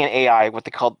whole thing in AI what they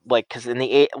call, like, because in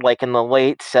the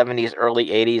late 70s, early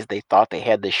 80s, they thought they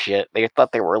had this shit. They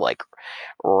thought they were like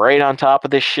right on top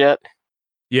of this shit.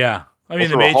 Yeah. I mean,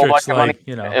 The Threw a whole bunch Matrix,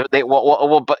 of money. They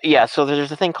but yeah. So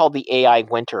there's a thing called the AI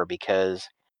winter because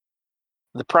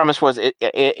the premise was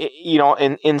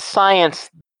in science,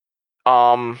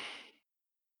 um,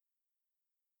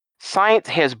 science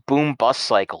has boom bust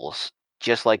cycles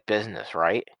just like business,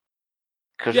 right?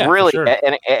 Because yeah, for really, sure.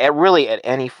 really at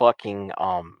any fucking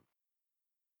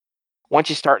once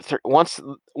you start once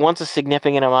a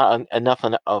significant amount enough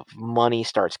of money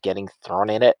starts getting thrown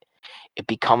at it, it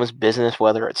becomes business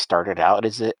whether it started out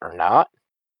as it or not.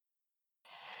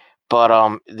 But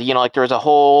like there's a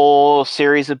whole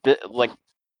series of like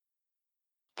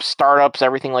startups,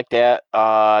 everything like that,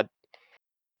 out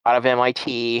of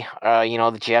MIT.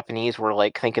 The Japanese were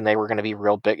like thinking they were going to be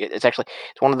real big. It's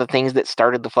one of the things that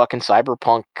started the fucking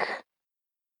cyberpunk.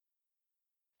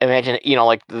 Imagine,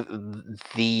 like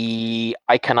the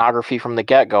iconography from the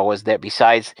get go was that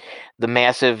besides the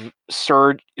massive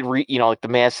surge, like the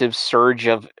massive surge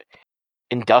of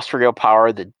industrial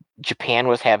power that Japan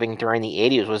was having during the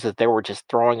 80s, was that they were just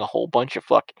throwing a whole bunch of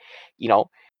you know,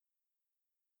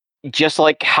 just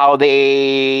like how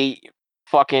they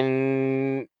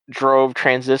fucking drove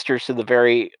transistors to the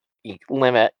very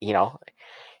limit,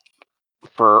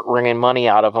 for wringing money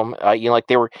out of them. Like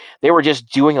they were just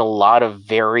doing a lot of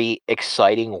very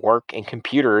exciting work in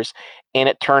computers, and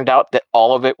it turned out that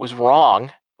all of it was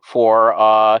wrong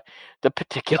for the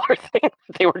particular thing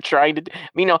they were trying to do. I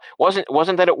mean,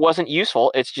 wasn't that it wasn't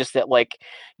useful. It's just that, like,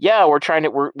 yeah, we're trying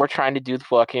to do the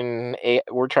fucking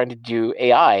we're trying to do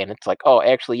AI, and it's like, oh,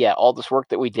 actually, yeah, all this work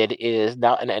that we did is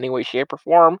not in any way, shape, or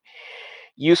form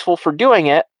useful for doing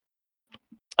it.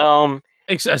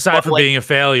 Aside from being a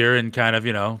failure and kind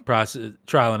of, process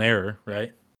trial and error,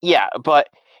 right? Yeah, but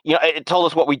it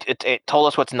told us it told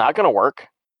us what's not going to work.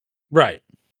 Right.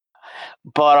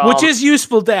 But which is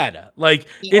useful data. Like,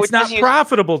 it's not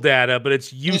profitable data, but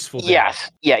it's useful data.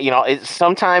 Yes. Yeah,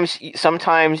 sometimes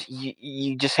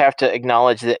you just have to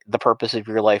acknowledge that the purpose of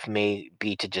your life may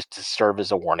be to serve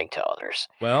as a warning to others.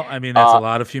 Well, I mean, that's a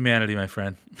lot of humanity, my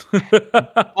friend.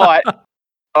 But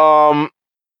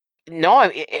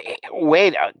no,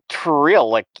 wait, for real,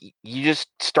 like, you just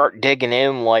start digging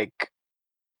in, like,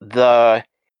 the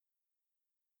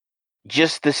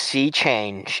just the sea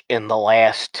change in the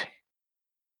last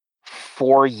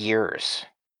 4 years.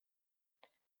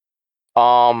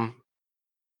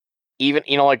 Even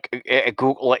like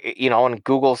Google, and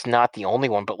Google's not the only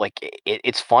one, but like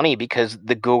it's funny because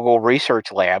the Google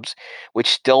Research Labs, which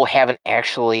still haven't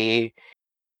actually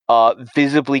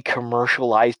visibly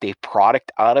commercialized a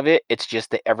product out of it, it's just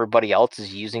that everybody else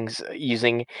is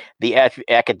using the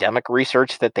academic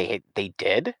research that they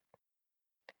did.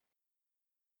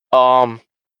 But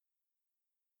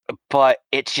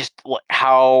it's just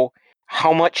how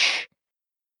much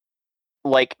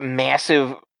like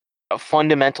massive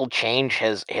fundamental change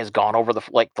has gone over the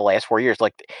last 4 years.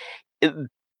 Like it,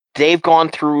 they've gone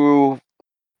through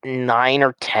 9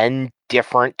 or 10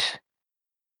 different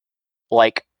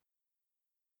like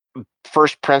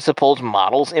first principles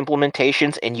models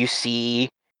implementations, and you see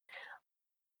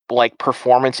like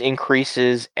performance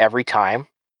increases every time.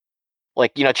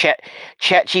 Like chat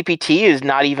GPT is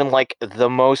not even like the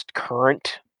most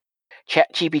current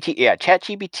chat GPT. Yeah, chat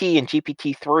GPT and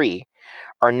GPT-3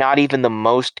 are not even the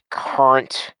most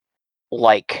current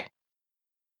like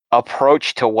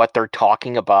approach to what they're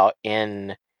talking about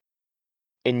in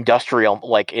industrial,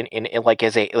 like in like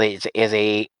as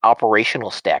a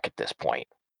operational stack at this point.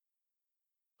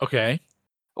 Okay.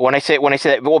 When I say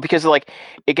that, well, because like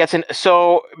it gets in,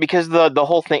 so because the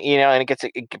whole thing, and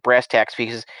it brass tacks,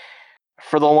 because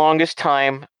for the longest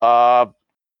time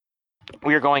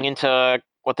we were going into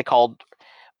what they called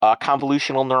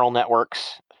convolutional neural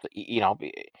networks.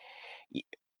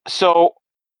 So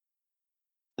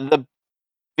the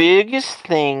biggest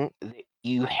thing that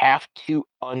you have to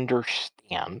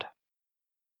understand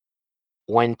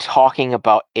when talking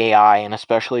about AI, and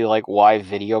especially like why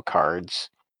video cards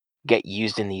get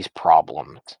used in these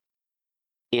problems,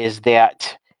 is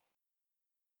that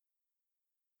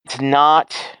it's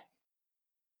not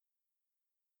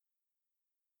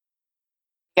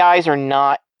AIs are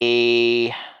not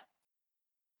AI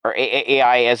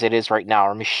as it is right now,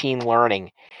 or machine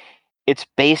learning. It's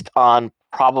based on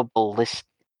probabilistic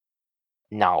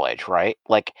knowledge, right?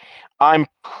 Like, I'm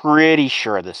pretty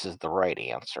sure this is the right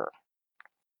answer.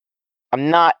 I'm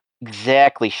not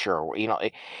exactly sure, and All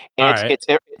right.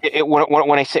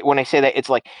 when I say that, it's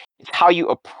like it's how you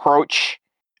approach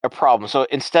a problem. So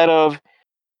instead of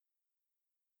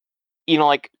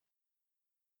like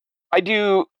I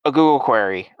do a Google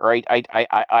query, right?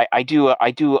 I do a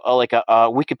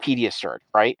Wikipedia search,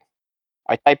 right?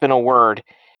 I type in a word.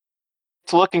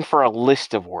 It's looking for a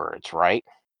list of words, right?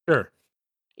 Sure.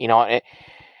 You know, it,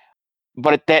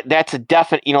 but that's a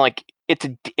definite. Like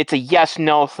it's a yes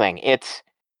no thing.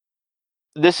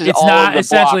 This is It's all of not the blocks.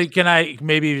 essentially. Can I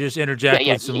maybe just Yeah, interject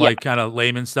yeah, with some yeah, like kind of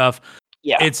layman stuff?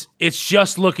 yeah. It's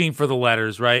just looking for the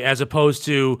letters, right? As opposed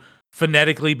to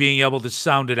phonetically being able to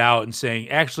sound it out and saying,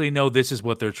 actually, no, this is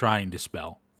what they're trying to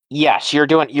spell. Yes, you're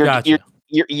doing. Gotcha.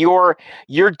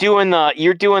 You're doing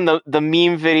the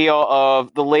meme video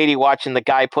of the lady watching the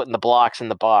guy putting the blocks in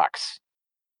the box.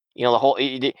 The whole.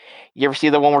 You ever see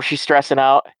the one where she's stressing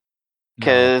out? No.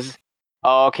 Because,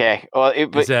 oh, okay. Well,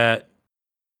 Is that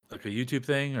like a YouTube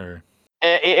thing or?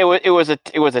 it was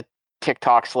a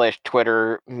TikTok /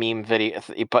 Twitter meme video,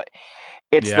 but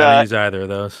it's Yeah, I don't the use either of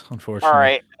those, all unfortunately.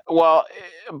 right. Well,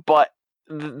 but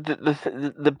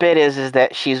the bit is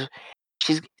that she's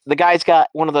the guy's got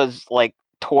one of those like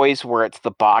toys where it's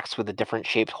the box with the different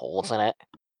shaped holes in it,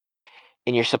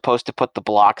 and you're supposed to put the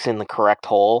blocks in the correct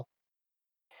hole.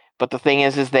 But the thing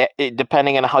is that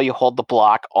depending on how you hold the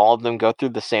block, all of them go through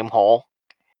the same hole,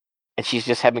 and she's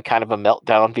just having kind of a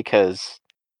meltdown because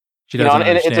She doesn't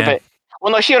and it's a understand. bit.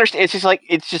 Well, no, she understands.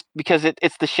 It's just because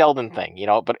it's the Sheldon thing,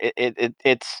 but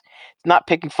it's not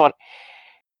picking fun.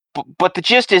 But the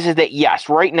gist is that yes,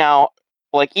 right now,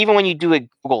 like even when you do a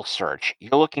Google search,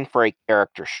 you're looking for a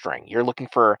character string. You're looking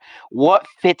for what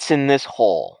fits in this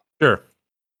hole. Sure.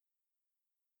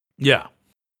 Yeah.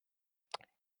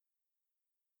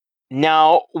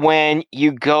 Now, when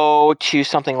you go to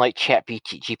something like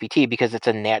ChatGPT, because it's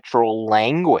a natural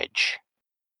language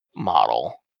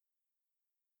model,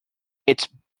 it's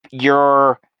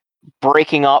you're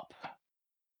breaking up.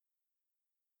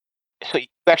 So you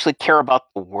actually care about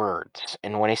the words,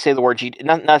 and when I say the words, you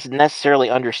not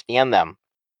necessarily understand them.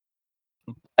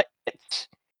 But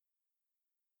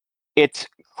it's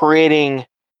creating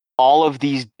all of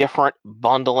these different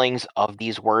bundlings of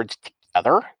these words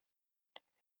together,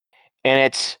 and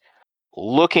it's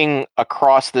looking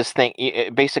across this thing.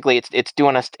 Basically, it's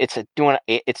doing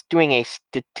a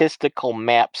statistical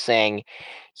map saying,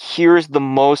 here's the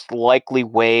most likely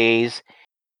ways,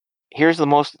 here's the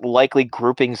most likely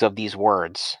groupings of these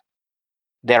words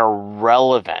that are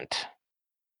relevant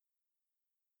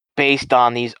based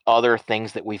on these other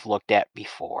things that we've looked at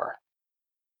before.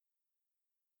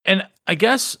 And I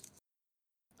guess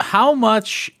how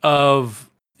much of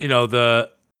the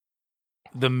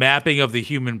mapping of the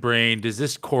human brain does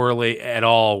this correlate at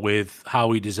all with how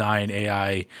we design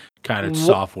AI kind of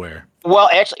software?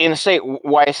 Well, actually, and say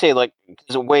why I say like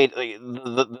because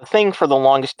the thing for the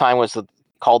longest time was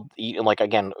called like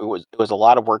again it was a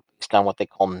lot of work based on what they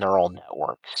call neural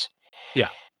networks. Yeah.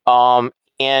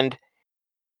 And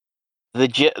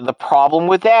the problem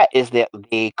with that is that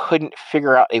they couldn't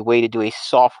figure out a way to do a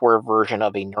software version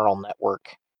of a neural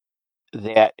network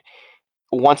that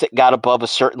once it got above a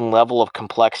certain level of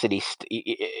complexity,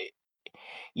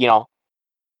 you know,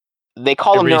 they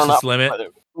call them neural Reaches networks.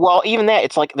 limit. Well, even that,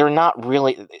 it's like they're not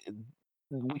really.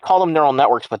 We call them neural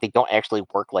networks, but they don't actually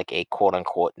work like a quote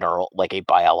unquote like a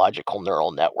biological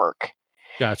neural network.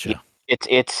 Gotcha. It's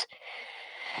it's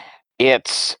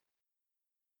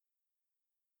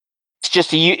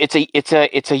just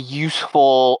it's a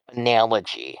useful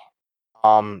analogy.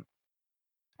 But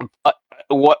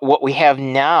what we have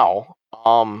now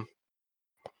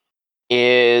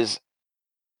is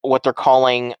what they're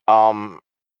calling and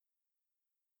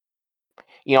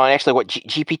actually what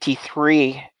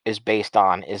GPT-3 is based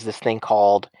on is this thing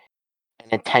called an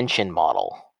attention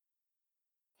model.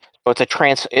 So it's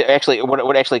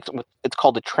it's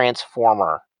called a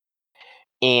transformer.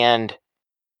 And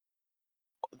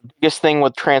biggest thing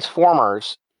with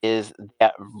transformers is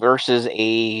that versus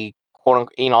a and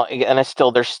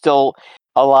there's still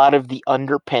a lot of the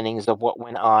underpinnings of what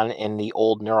went on in the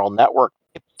old neural network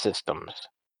systems.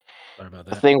 Sorry about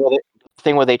The that.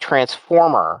 thing with a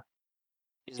transformer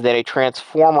is that a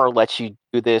transformer lets you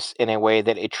do this in a way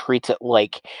that it treats it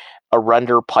like a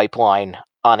render pipeline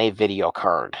on a video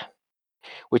card,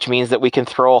 which means that we can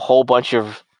throw a whole bunch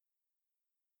of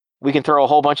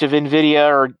NVIDIA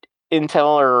or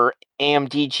Intel or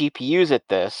AMD GPUs at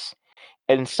this,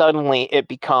 and suddenly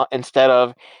instead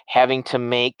of having to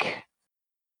make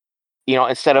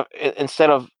instead of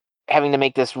having to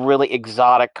make this really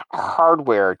exotic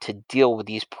hardware to deal with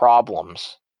these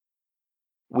problems,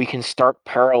 we can start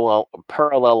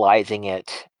parallelizing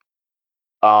it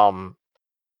on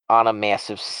a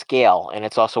massive scale. And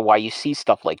it's also why you see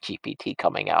stuff like GPT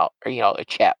coming out, or a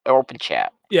chat, open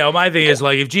chat. Yeah, well, my thing is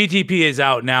like if GTP is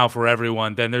out now for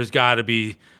everyone, then there's got to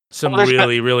be some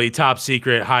really, really top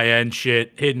secret high end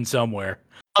shit hidden somewhere.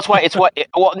 That's why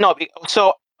well, no.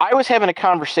 So I was having a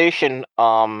conversation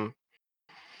the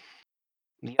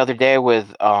other day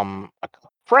with a couple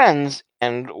of friends,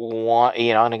 and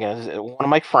and again one of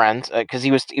my friends because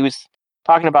he was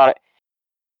talking about it.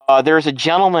 There's a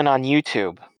gentleman on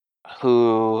YouTube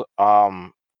who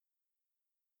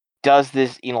does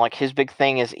this. Like his big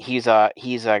thing is he's a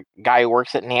guy who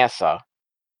works at NASA,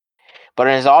 but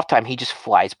in his off time he just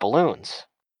flies balloons.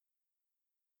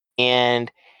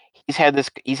 And he's had this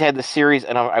series,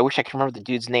 and I wish I could remember the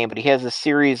dude's name, but he has this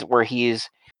series where he's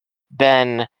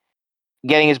been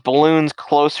getting his balloons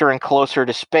closer and closer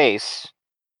to space.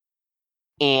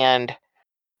 And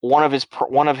one of his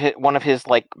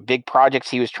like big projects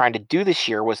he was trying to do this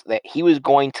year was that he was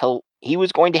going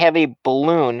to have a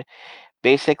balloon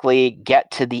basically get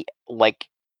to the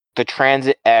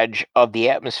transit edge of the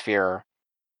atmosphere,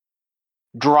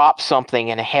 drop something,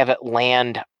 and have it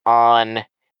land on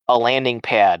a landing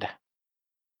pad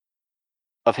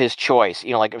of his choice.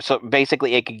 So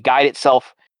basically it could guide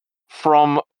itself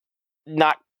from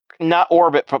not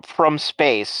orbit, but from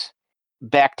space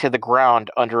back to the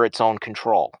ground under its own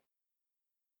control.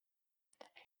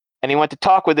 And he went to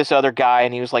talk with this other guy,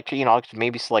 and he was like,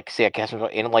 maybe like say, I guess,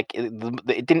 and like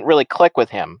it didn't really click with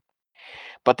him.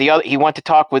 But he went to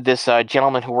talk with this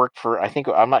gentleman who worked for,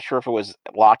 I'm not sure if it was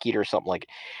Lockheed or something like.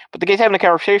 But the guy's having a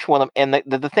conversation with him, and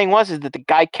the thing is that the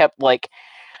guy kept like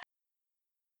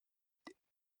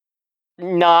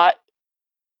not,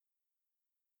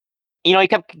 he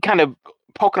kept kind of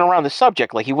poking around the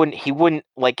subject, like he wouldn't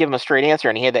like give him a straight answer,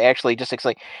 and he had to actually just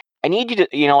like, I need you to,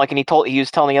 and he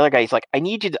was telling the other guy, he's like, I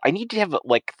need you to have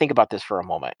like think about this for a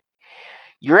moment.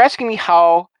 You're asking me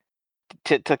how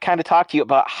to kind of talk to you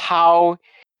about how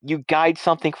you guide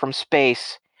something from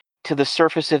space to the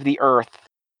surface of the Earth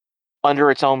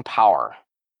under its own power.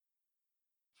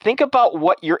 Think about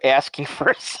what you're asking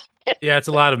first. Yeah, it's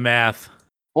a lot of math.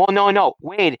 Well, no,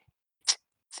 wait, it's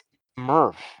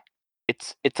Merv.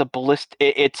 It's a ballist.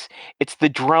 It's the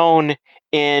drone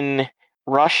in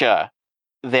Russia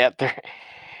that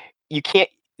you can't.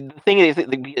 The thing is,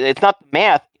 it's not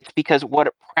math. It's because what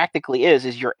it practically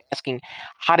is you're asking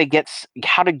how to get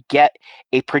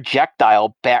a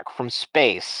projectile back from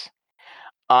space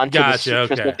onto the Gotcha.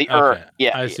 surface of Okay. the Earth. Okay.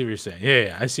 Yeah, I see what you're saying.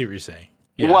 Yeah, I see what you're saying.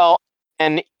 Yeah. Well,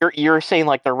 and you're saying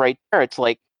like they're right there. It's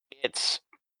like it's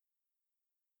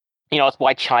it's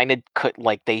why China could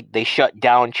like they shut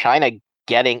down China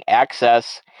getting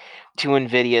access to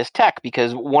Nvidia's tech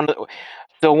because one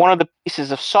of the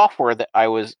pieces of software that I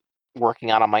was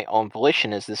working on my own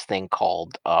volition is this thing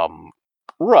called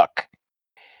Rook.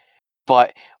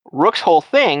 But Rook's whole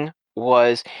thing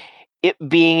was it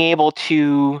being able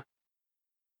to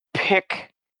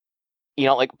pick,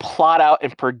 like plot out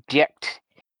and predict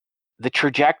the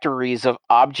trajectories of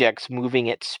objects moving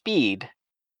at speed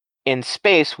in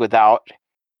space without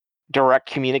direct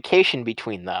communication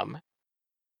between them.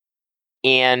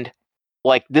 And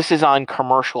like this is on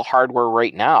commercial hardware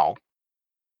right now.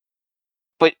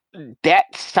 But that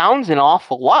sounds an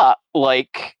awful lot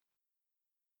like,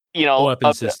 A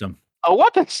weapon system. a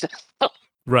weapon system.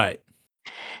 Right.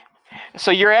 So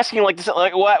you're asking like this,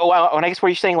 like what? When I guess what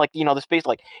you're saying, like the space,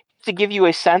 like to give you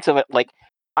a sense of it, like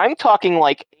I'm talking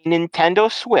like a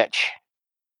Nintendo Switch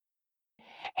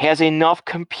has enough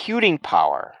computing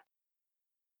power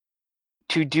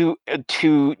to do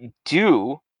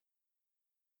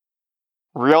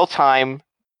real time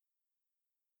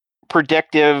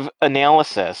predictive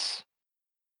analysis.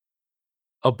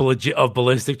 Of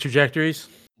ballistic trajectories.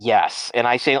 Yes, and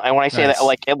when I say that,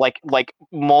 Nice. like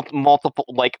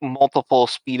multiple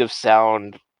speed of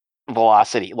sound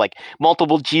velocity, like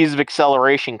multiple g's of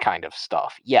acceleration kind of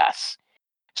stuff. Yes.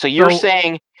 So you're So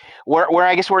saying where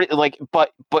I guess we're like,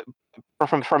 but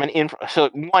from an so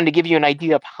one to give you an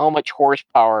idea of how much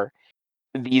horsepower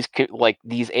these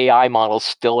AI models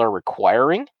still are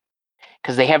requiring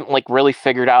because they haven't like really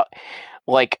figured out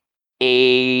like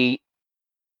a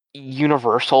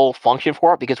universal function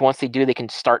for it because once they do they can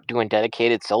start doing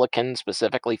dedicated silicon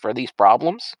specifically for these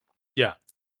problems. yeah.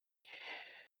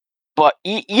 But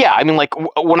yeah, I mean like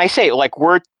when I say like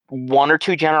we're 1 or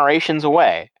 2 generations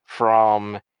away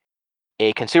from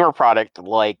a consumer product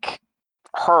like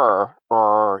her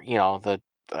or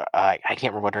I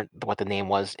can't remember what the name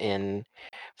was in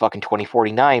fucking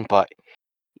 2049, but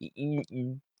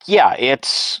yeah,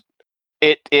 it's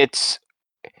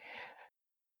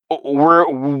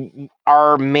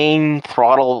our main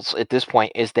throttles at this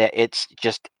point is that it's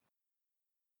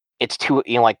too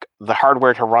like the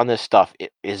hardware to run this stuff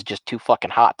is just too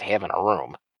fucking hot to have in a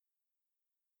room.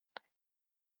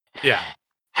 Yeah.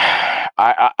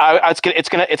 It's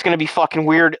gonna be fucking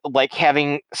weird like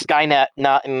having Skynet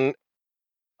not in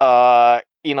the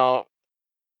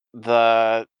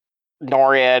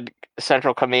NORAD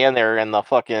Central Command there in the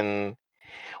fucking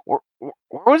where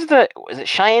was it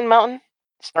Cheyenne Mountain?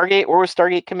 Stargate? Where was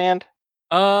Stargate Command?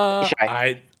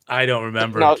 Cheyenne. I don't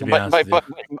remember, No, to be but honest but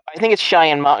with you. but I think it's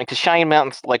Cheyenne Mountain because Cheyenne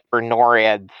Mountain's like where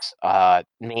NORAD's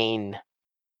main,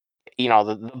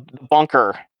 the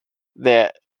bunker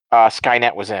that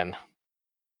Skynet was in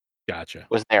Gotcha.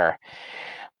 was there.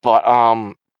 But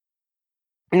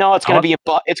no, it's gonna be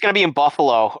in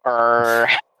Buffalo or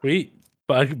Sweet.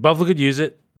 But Buffalo could use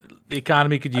it. The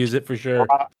economy could use it for sure.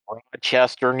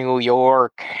 Rochester, New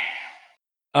York.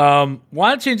 Want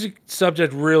to change the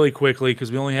subject really quickly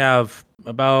because we only have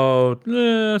about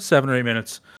 7 or 8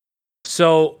 minutes.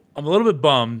 So I'm a little bit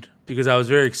bummed because I was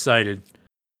very excited.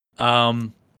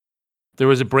 Um, there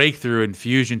was a breakthrough in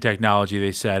fusion technology.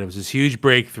 They said it was this huge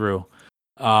breakthrough,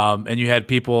 and you had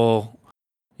people,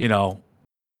 you know,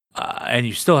 and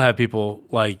you still have people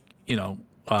like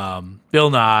Bill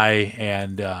Nye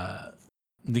and the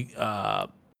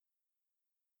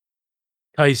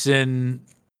Tyson.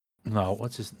 No,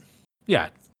 what's his? Yeah,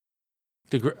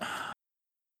 who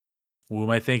am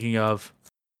I thinking of?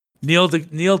 Neil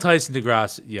Tyson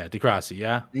deGrasse. Yeah, deGrasse.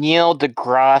 Yeah, Neil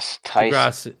deGrasse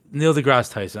Tyson. Neil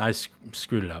deGrasse Tyson. I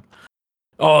screwed it up.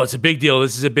 Oh, it's a big deal.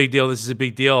 This is a big deal. This is a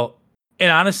big deal. And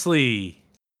honestly,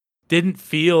 didn't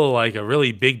feel like a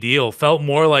really big deal. Felt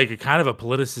more like a kind of a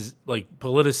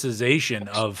politicization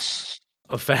of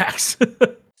facts.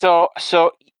 So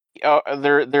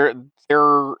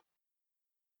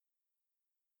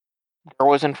there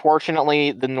was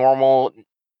unfortunately the normal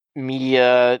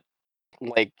media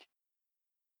like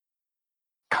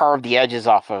carved the edges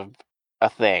off of a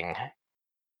thing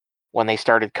when they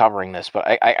started covering this. But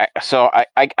I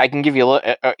can give you a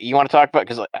little. You want to talk about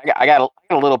because I got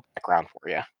a little background for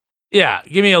you. Yeah,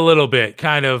 give me a little bit.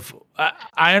 Kind of.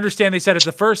 I understand they said it's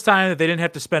the first time that they didn't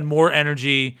have to spend more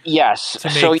energy Yes.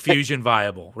 to make fusion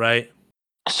viable, right?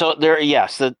 So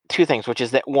yes, the two things, which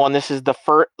is that one, this is the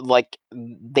first like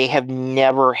they have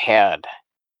never had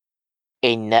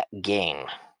a net gain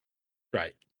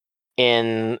Right.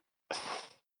 in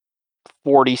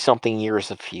 40 something years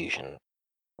of fusion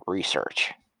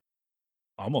research.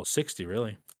 Almost 60,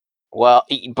 really. Well,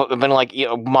 but like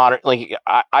modern, like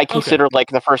I consider like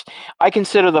the first. I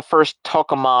consider the first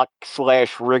tokamak /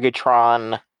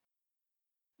 Rigatron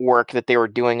work that they were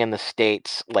doing in the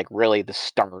States like really the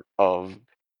start of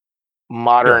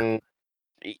modern.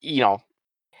 You know,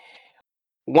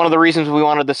 one of the reasons we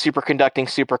wanted the superconducting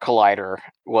super collider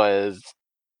was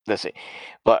this.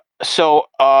 But so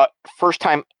first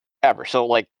time ever. So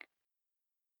like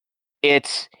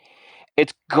it's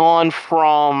gone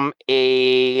from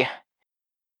a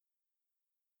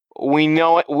we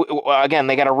know it again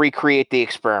they got to recreate the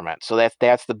experiment. So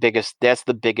that's the biggest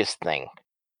thing.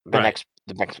 Right.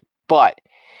 The next but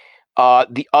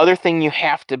the other thing you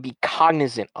have to be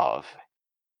cognizant of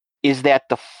is that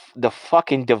the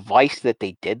fucking device that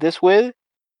they did this with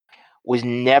was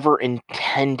never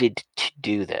intended to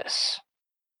do this.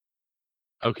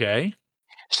 Okay.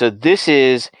 So this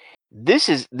rig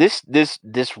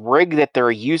that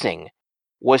they're using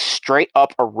was straight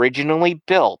up originally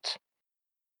built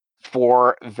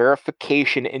for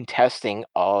verification and testing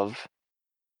of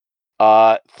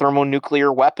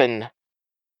thermonuclear weapon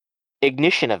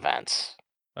ignition events.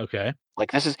 Okay.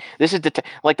 Like this is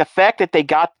like the fact that they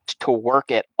got to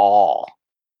work at all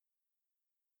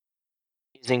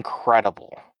is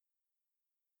incredible.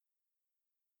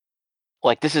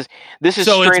 Like this is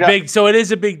So it's straight up. big. So it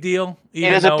is a big deal, It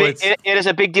even is a though big it's it is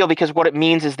a big deal because what it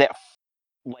means is that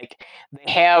like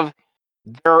they have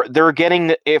they're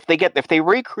getting if they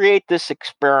recreate this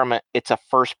experiment, it's a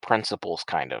first principles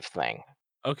kind of thing.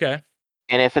 okay.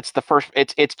 And if it's the first,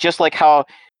 it's just like how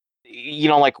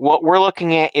like what we're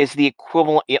looking at is the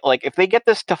equivalent. Like if they get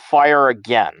this to fire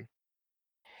again,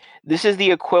 this is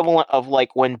the equivalent of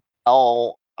like when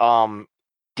Bell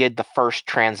did the first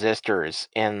transistors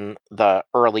in the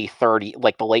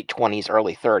like the late 20s,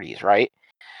 early 30s, right?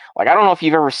 Like I don't know if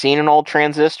you've ever seen an old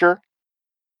transistor.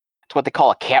 It's what they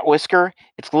call a cat whisker.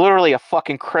 It's literally a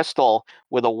fucking crystal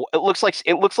with a. It looks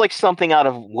like something out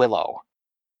of Willow.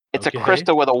 It's a Okay.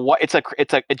 crystal with a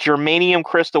germanium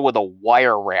crystal with a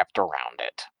wire wrapped around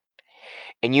it,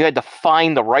 and you had to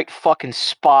find the right fucking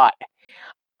spot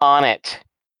on it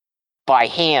by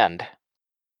hand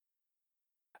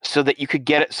so that you could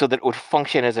get it so that it would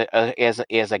function as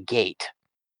a gate.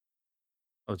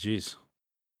 Oh, geez.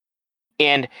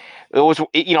 And it was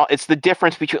it's the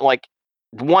difference between like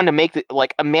one to make the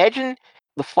like imagine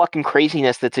the fucking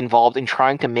craziness that's involved in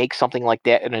trying to make something like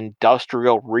that an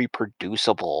industrial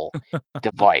reproducible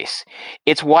device.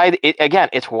 It's why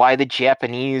it's why the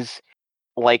Japanese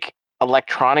like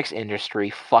electronics industry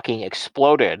fucking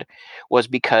exploded was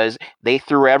because they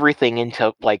threw everything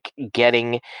into like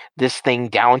getting this thing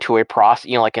down to a process,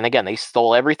 like and again they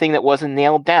stole everything that wasn't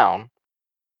nailed down,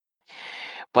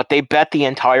 but they bet the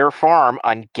entire farm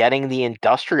on getting the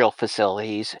industrial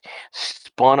facilities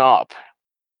spun up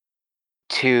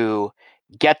to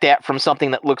get that from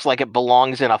something that looks like it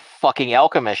belongs in a fucking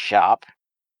alchemist shop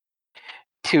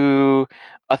to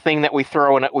a thing that we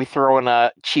throw in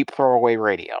a cheap throwaway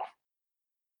radio.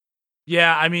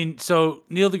 Yeah, I mean, so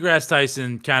Neil deGrasse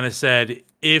Tyson kind of said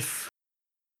if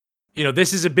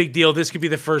this is a big deal. This could be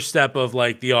the first step of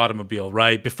like the automobile,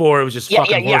 right? Before it was just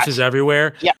fucking horses Yes.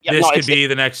 everywhere. Yeah, This no, could be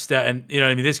the next step, and what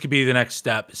I mean. This could be the next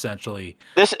step, essentially.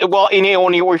 this well,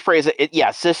 when you rephrase it,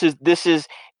 yes, this is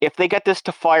if they get this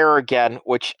to fire again,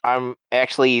 which I'm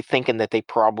actually thinking that they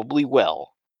probably will.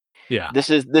 Yeah. This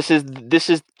is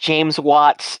James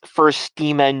Watt's first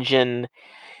steam engine.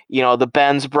 The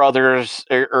Benz brothers,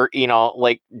 or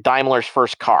like Daimler's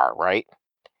first car, right?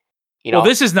 Well,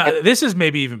 this is And, not. This is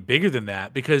maybe even bigger than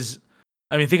that because,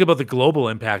 I mean, think about the global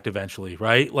impact eventually,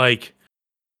 right? Like,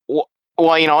 well,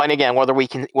 and again, whether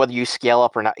you scale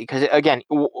up or not, because again,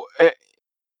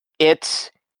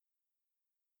 it's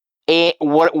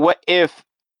what if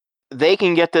they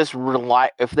can get this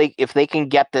if they can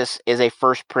get this as a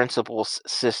first principles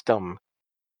system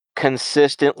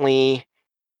consistently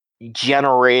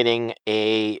generating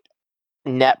a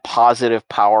net positive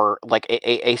power, like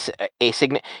a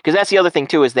signal, because that's the other thing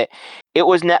too, is that it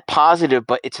was net positive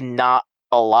but it's not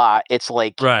a lot. It's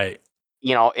like right?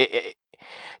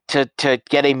 To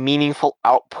get a meaningful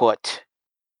output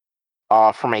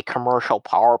from a commercial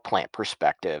power plant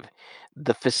perspective,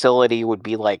 the facility would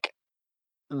be like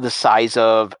the size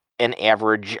of an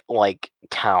average like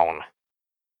town.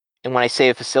 And when I say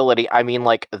a facility, I mean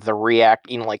like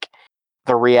like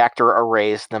the reactor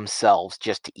arrays themselves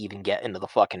just to even get into the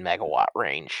fucking megawatt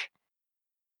range.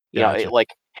 Gotcha.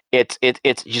 Like it's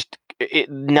just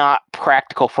not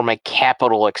practical from a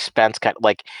capital expense kind.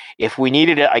 Like if we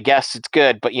needed it, I guess it's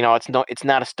good, but it's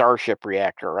not a Starship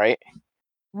reactor, right?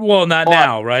 Well, not But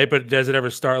now, right? But does it ever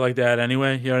start like that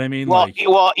anyway? You know what I mean? well, Like,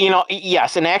 well,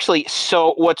 yes, and actually,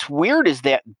 so what's weird is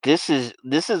that this is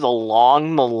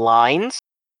along the lines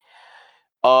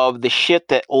of the shit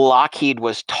that Lockheed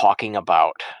was talking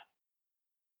about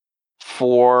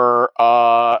for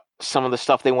some of the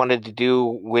stuff they wanted to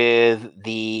do with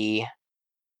the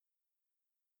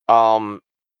um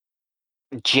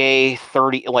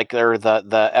J-30, like, or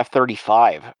the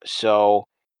F-35. So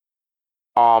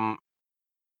um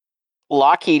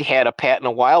Lockheed had a patent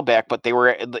a while back, but they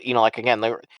were, like, again,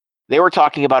 they were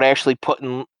talking about actually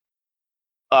putting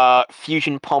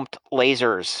fusion pumped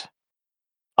lasers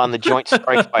on the Joint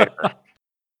Strike Fighter,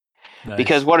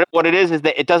 because nice. what it is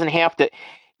that it doesn't have to.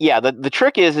 Yeah, the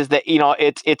trick is that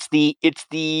it's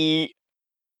the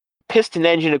piston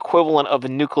engine equivalent of a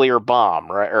nuclear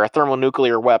bomb, right, or a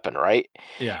thermonuclear weapon, right?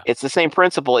 Yeah. It's the same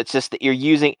principle. It's just that you're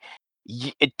using.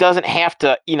 It doesn't have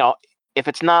to, if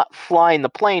it's not flying the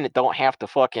plane, it don't have to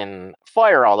fucking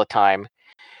fire all the time.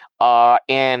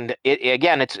 And it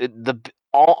again,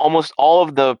 almost all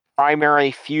of the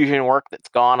primary fusion work that's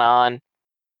gone on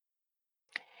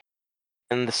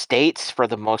in the States for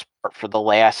the most part for the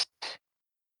last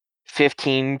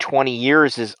 15, 20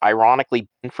 years is ironically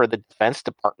been for the Defense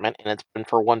Department, and it's been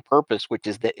for one purpose, which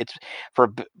is that it's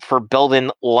for building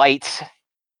lights.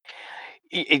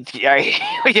 It's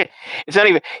not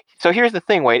even. So here's the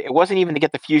thing, Wade. It wasn't even to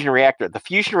get the fusion reactor. The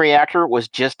fusion reactor was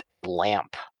just a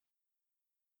lamp.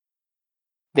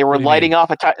 They What were do you mean? lighting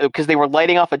off because they were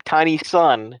lighting off a tiny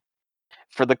sun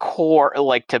for the core,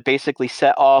 like, to basically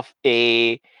set off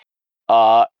a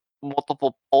uh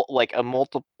like a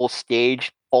multiple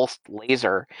stage pulsed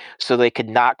laser, so they could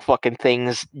knock fucking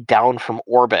things down from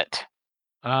orbit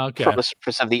from Okay. the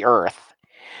surface of the Earth.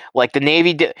 Like the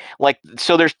Navy did. Like,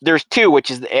 so there's two, which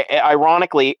is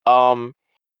ironically,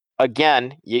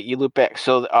 again, you loop back.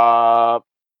 So oh,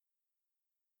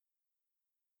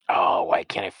 why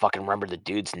can't I fucking remember the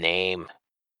dude's name?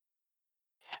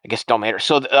 I guess it don't matter.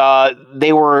 So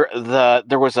there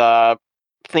was a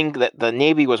thing that the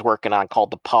Navy was working on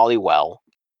called the Polywell,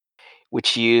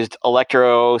 which used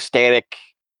electrostatic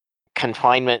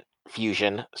confinement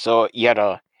fusion. So you had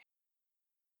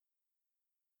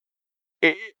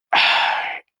it,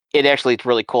 it actually, it's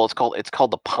really cool. It's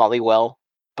called the Polywell.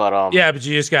 But Yeah, but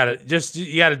you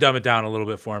gotta dumb it down a little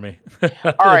bit for me. all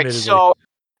right. Admittedly. What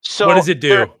So does it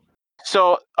there. do?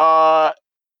 So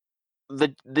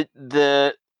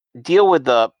the deal with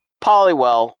the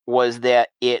Polywell was that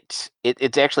it's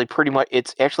actually pretty much,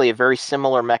 it's actually a very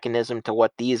similar mechanism to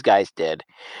what these guys did.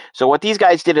 So what these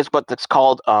guys did is what that's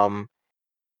called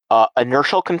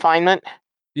inertial confinement.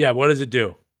 Yeah, what does it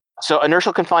do? So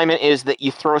inertial confinement is that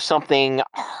you throw something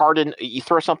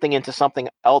into something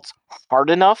else hard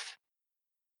enough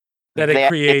That it that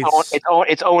creates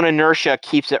its own inertia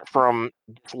keeps it from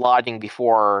dislodging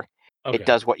before it okay.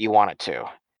 does what you want it to.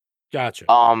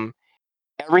 Gotcha. Um,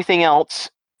 Everything else,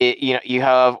 you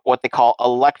have what they call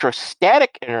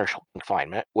electrostatic inertial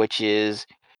confinement, which is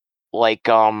like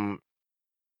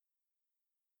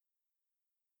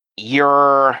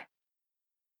you're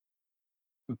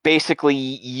basically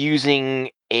using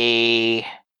a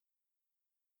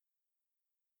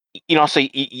so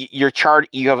your charge,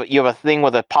 you have a thing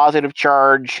with a positive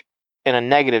charge and a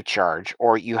negative charge,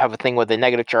 or you have a thing with a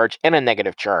negative charge and a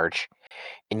negative charge,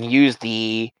 and use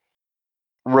the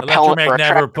repellent or attract.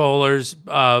 Electromagnetic polars,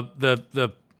 the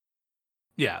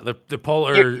yeah, you the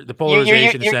you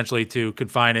polarization essentially to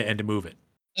confine it and to move it.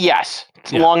 Yes,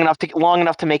 it's Yeah. long enough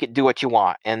to make it do what you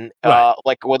want. And Right.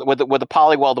 like with the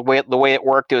Polywell, the way it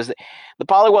worked is that the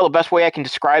Polywell. The best way I can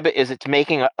describe it is it's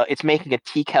making a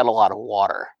tea kettle out of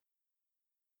water.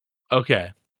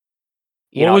 Okay.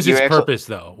 You What know, was you its actually purpose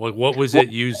though? What was well, it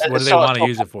used? What do they so want to so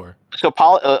use it for? the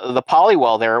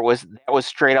Polywell there was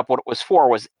straight up what it was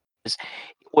for,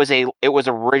 it was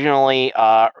originally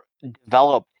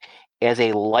developed as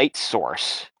a light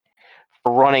source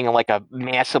for running like a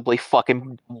massively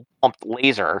fucking pumped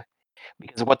laser,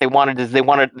 because what they wanted is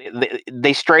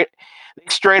they straight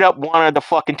up wanted the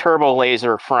fucking turbo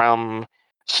laser from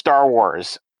Star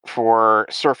Wars for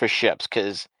surface ships,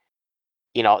 because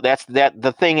that's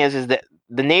the thing is that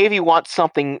the Navy wants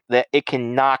something that it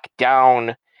can knock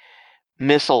down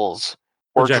missiles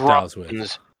or Projectiles with.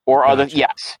 drones or other, Gotcha.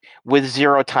 yes, with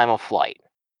zero time of flight,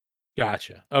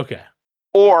 Gotcha. Okay.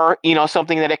 or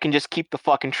something that it can just keep the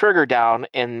fucking trigger down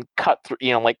and cut through,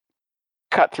 like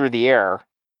cut through the air,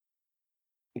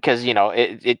 because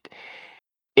it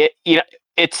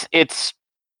it's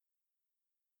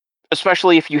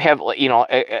especially if you have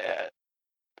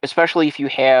especially if you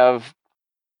have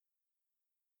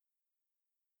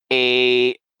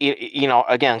a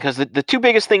again, because the two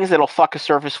biggest things that'll fuck a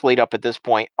surface fleet up at this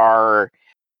point are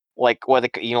like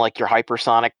like your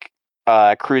hypersonic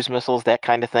cruise missiles, that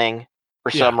kind of thing,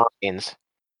 or submarines.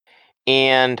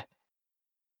 And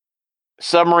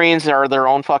submarines are their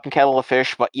own fucking kettle of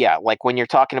fish, but yeah, like when you're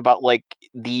talking about like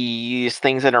these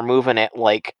things that are moving at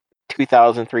like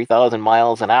 2,000, 3,000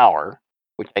 miles an hour,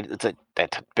 which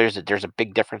there's a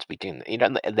big difference between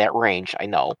that range, I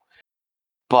know,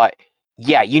 but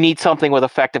yeah, you need something with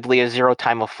effectively a zero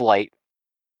time of flight.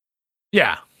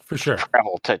 Yeah, for sure.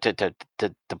 Travel to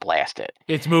blast it.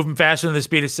 It's moving faster than the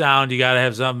speed of sound. You got to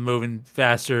have something moving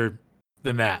faster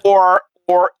than that. Or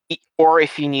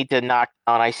if you need to knock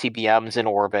down ICBMs in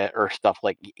orbit or stuff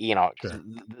like Sure.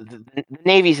 the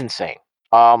Navy's insane.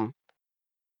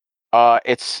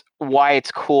 It's why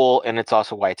it's cool, and it's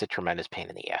also why it's a tremendous pain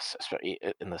in the ass, especially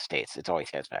in the States. It always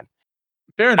has been.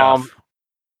 Fair enough.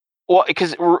 Well,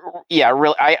 because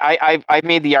really, I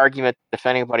made the argument if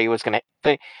anybody was going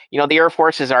to, the Air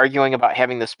Force is arguing about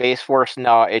having the Space Force.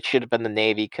 No, it should have been the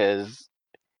Navy because,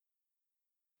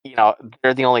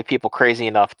 they're the only people crazy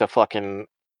enough to fucking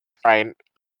try and.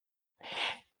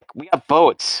 We have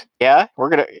boats, yeah. We're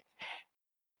gonna,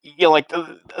 like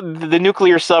the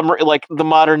nuclear submarine, like the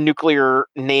modern nuclear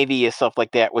navy and stuff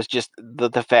like that was just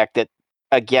the fact that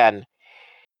again.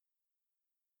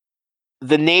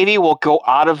 The Navy will go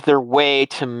out of their way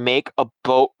to make a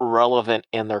boat relevant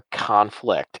in their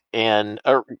conflict and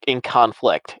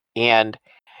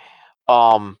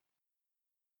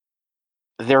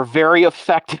they're very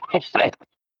effective at it.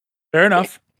 Fair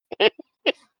enough.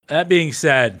 That being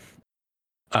said,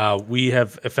 we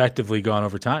have effectively gone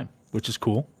over time, which is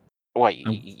cool. What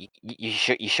you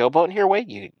showboating here,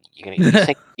 Wade?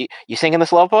 You singing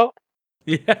this love boat?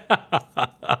 Yeah,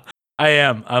 I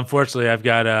am. Unfortunately, I've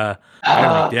got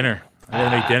I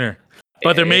gotta make dinner.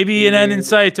 But there may be an end in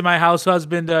sight to my house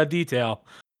husband detail.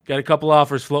 Got a couple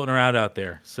offers floating around out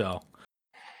there, so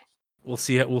we'll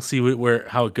see. We'll see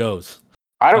how it goes.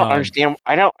 I don't understand.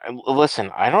 I don't listen.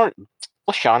 I don't.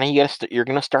 Well, Shawnee, you're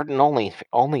gonna start an Only's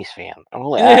fan.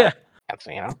 Yeah.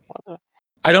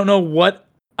 I don't know what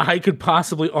I could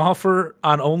possibly offer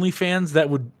on OnlyFans that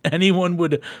anyone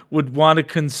would want to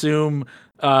consume.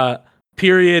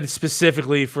 Period,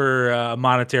 specifically for a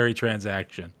monetary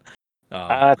transaction.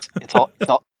 It's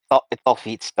all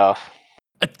feet stuff.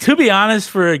 To be honest,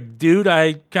 for a dude,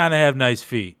 I kind of have nice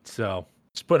feet, so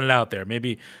just putting it out there.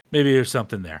 Maybe there's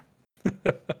something there.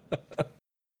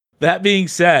 That being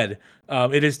said,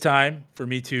 it is time for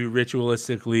me to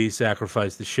ritualistically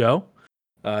sacrifice the show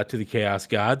to the Chaos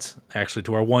Gods, actually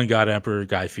to our one God Emperor,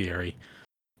 Guy Fieri.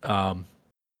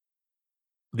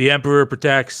 The Emperor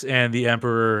protects, and the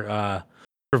Emperor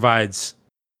provides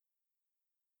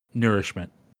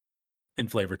nourishment in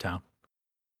Flavor Town.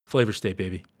 Flavor State,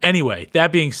 baby. Anyway,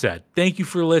 that being said, thank you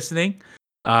for listening.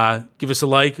 Give us a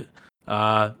like. Give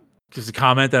us a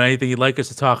comment on anything you'd like us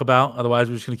to talk about. Otherwise,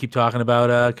 we're just going to keep talking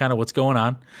about kind of what's going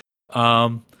on.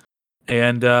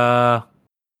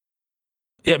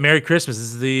 Merry Christmas.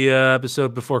 This is the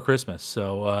episode before Christmas.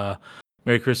 So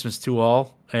Merry Christmas to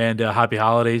all, and happy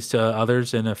holidays to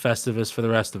others, and a Festivus for the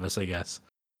rest of us, I guess.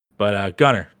 But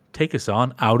Gunner, take us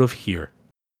on out of here.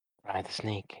 Ride the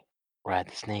snake. Ride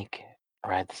the snake.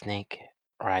 Ride the snake.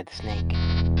 Ride the snake.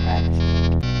 Ride the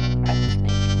snake. Ride the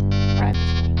snake.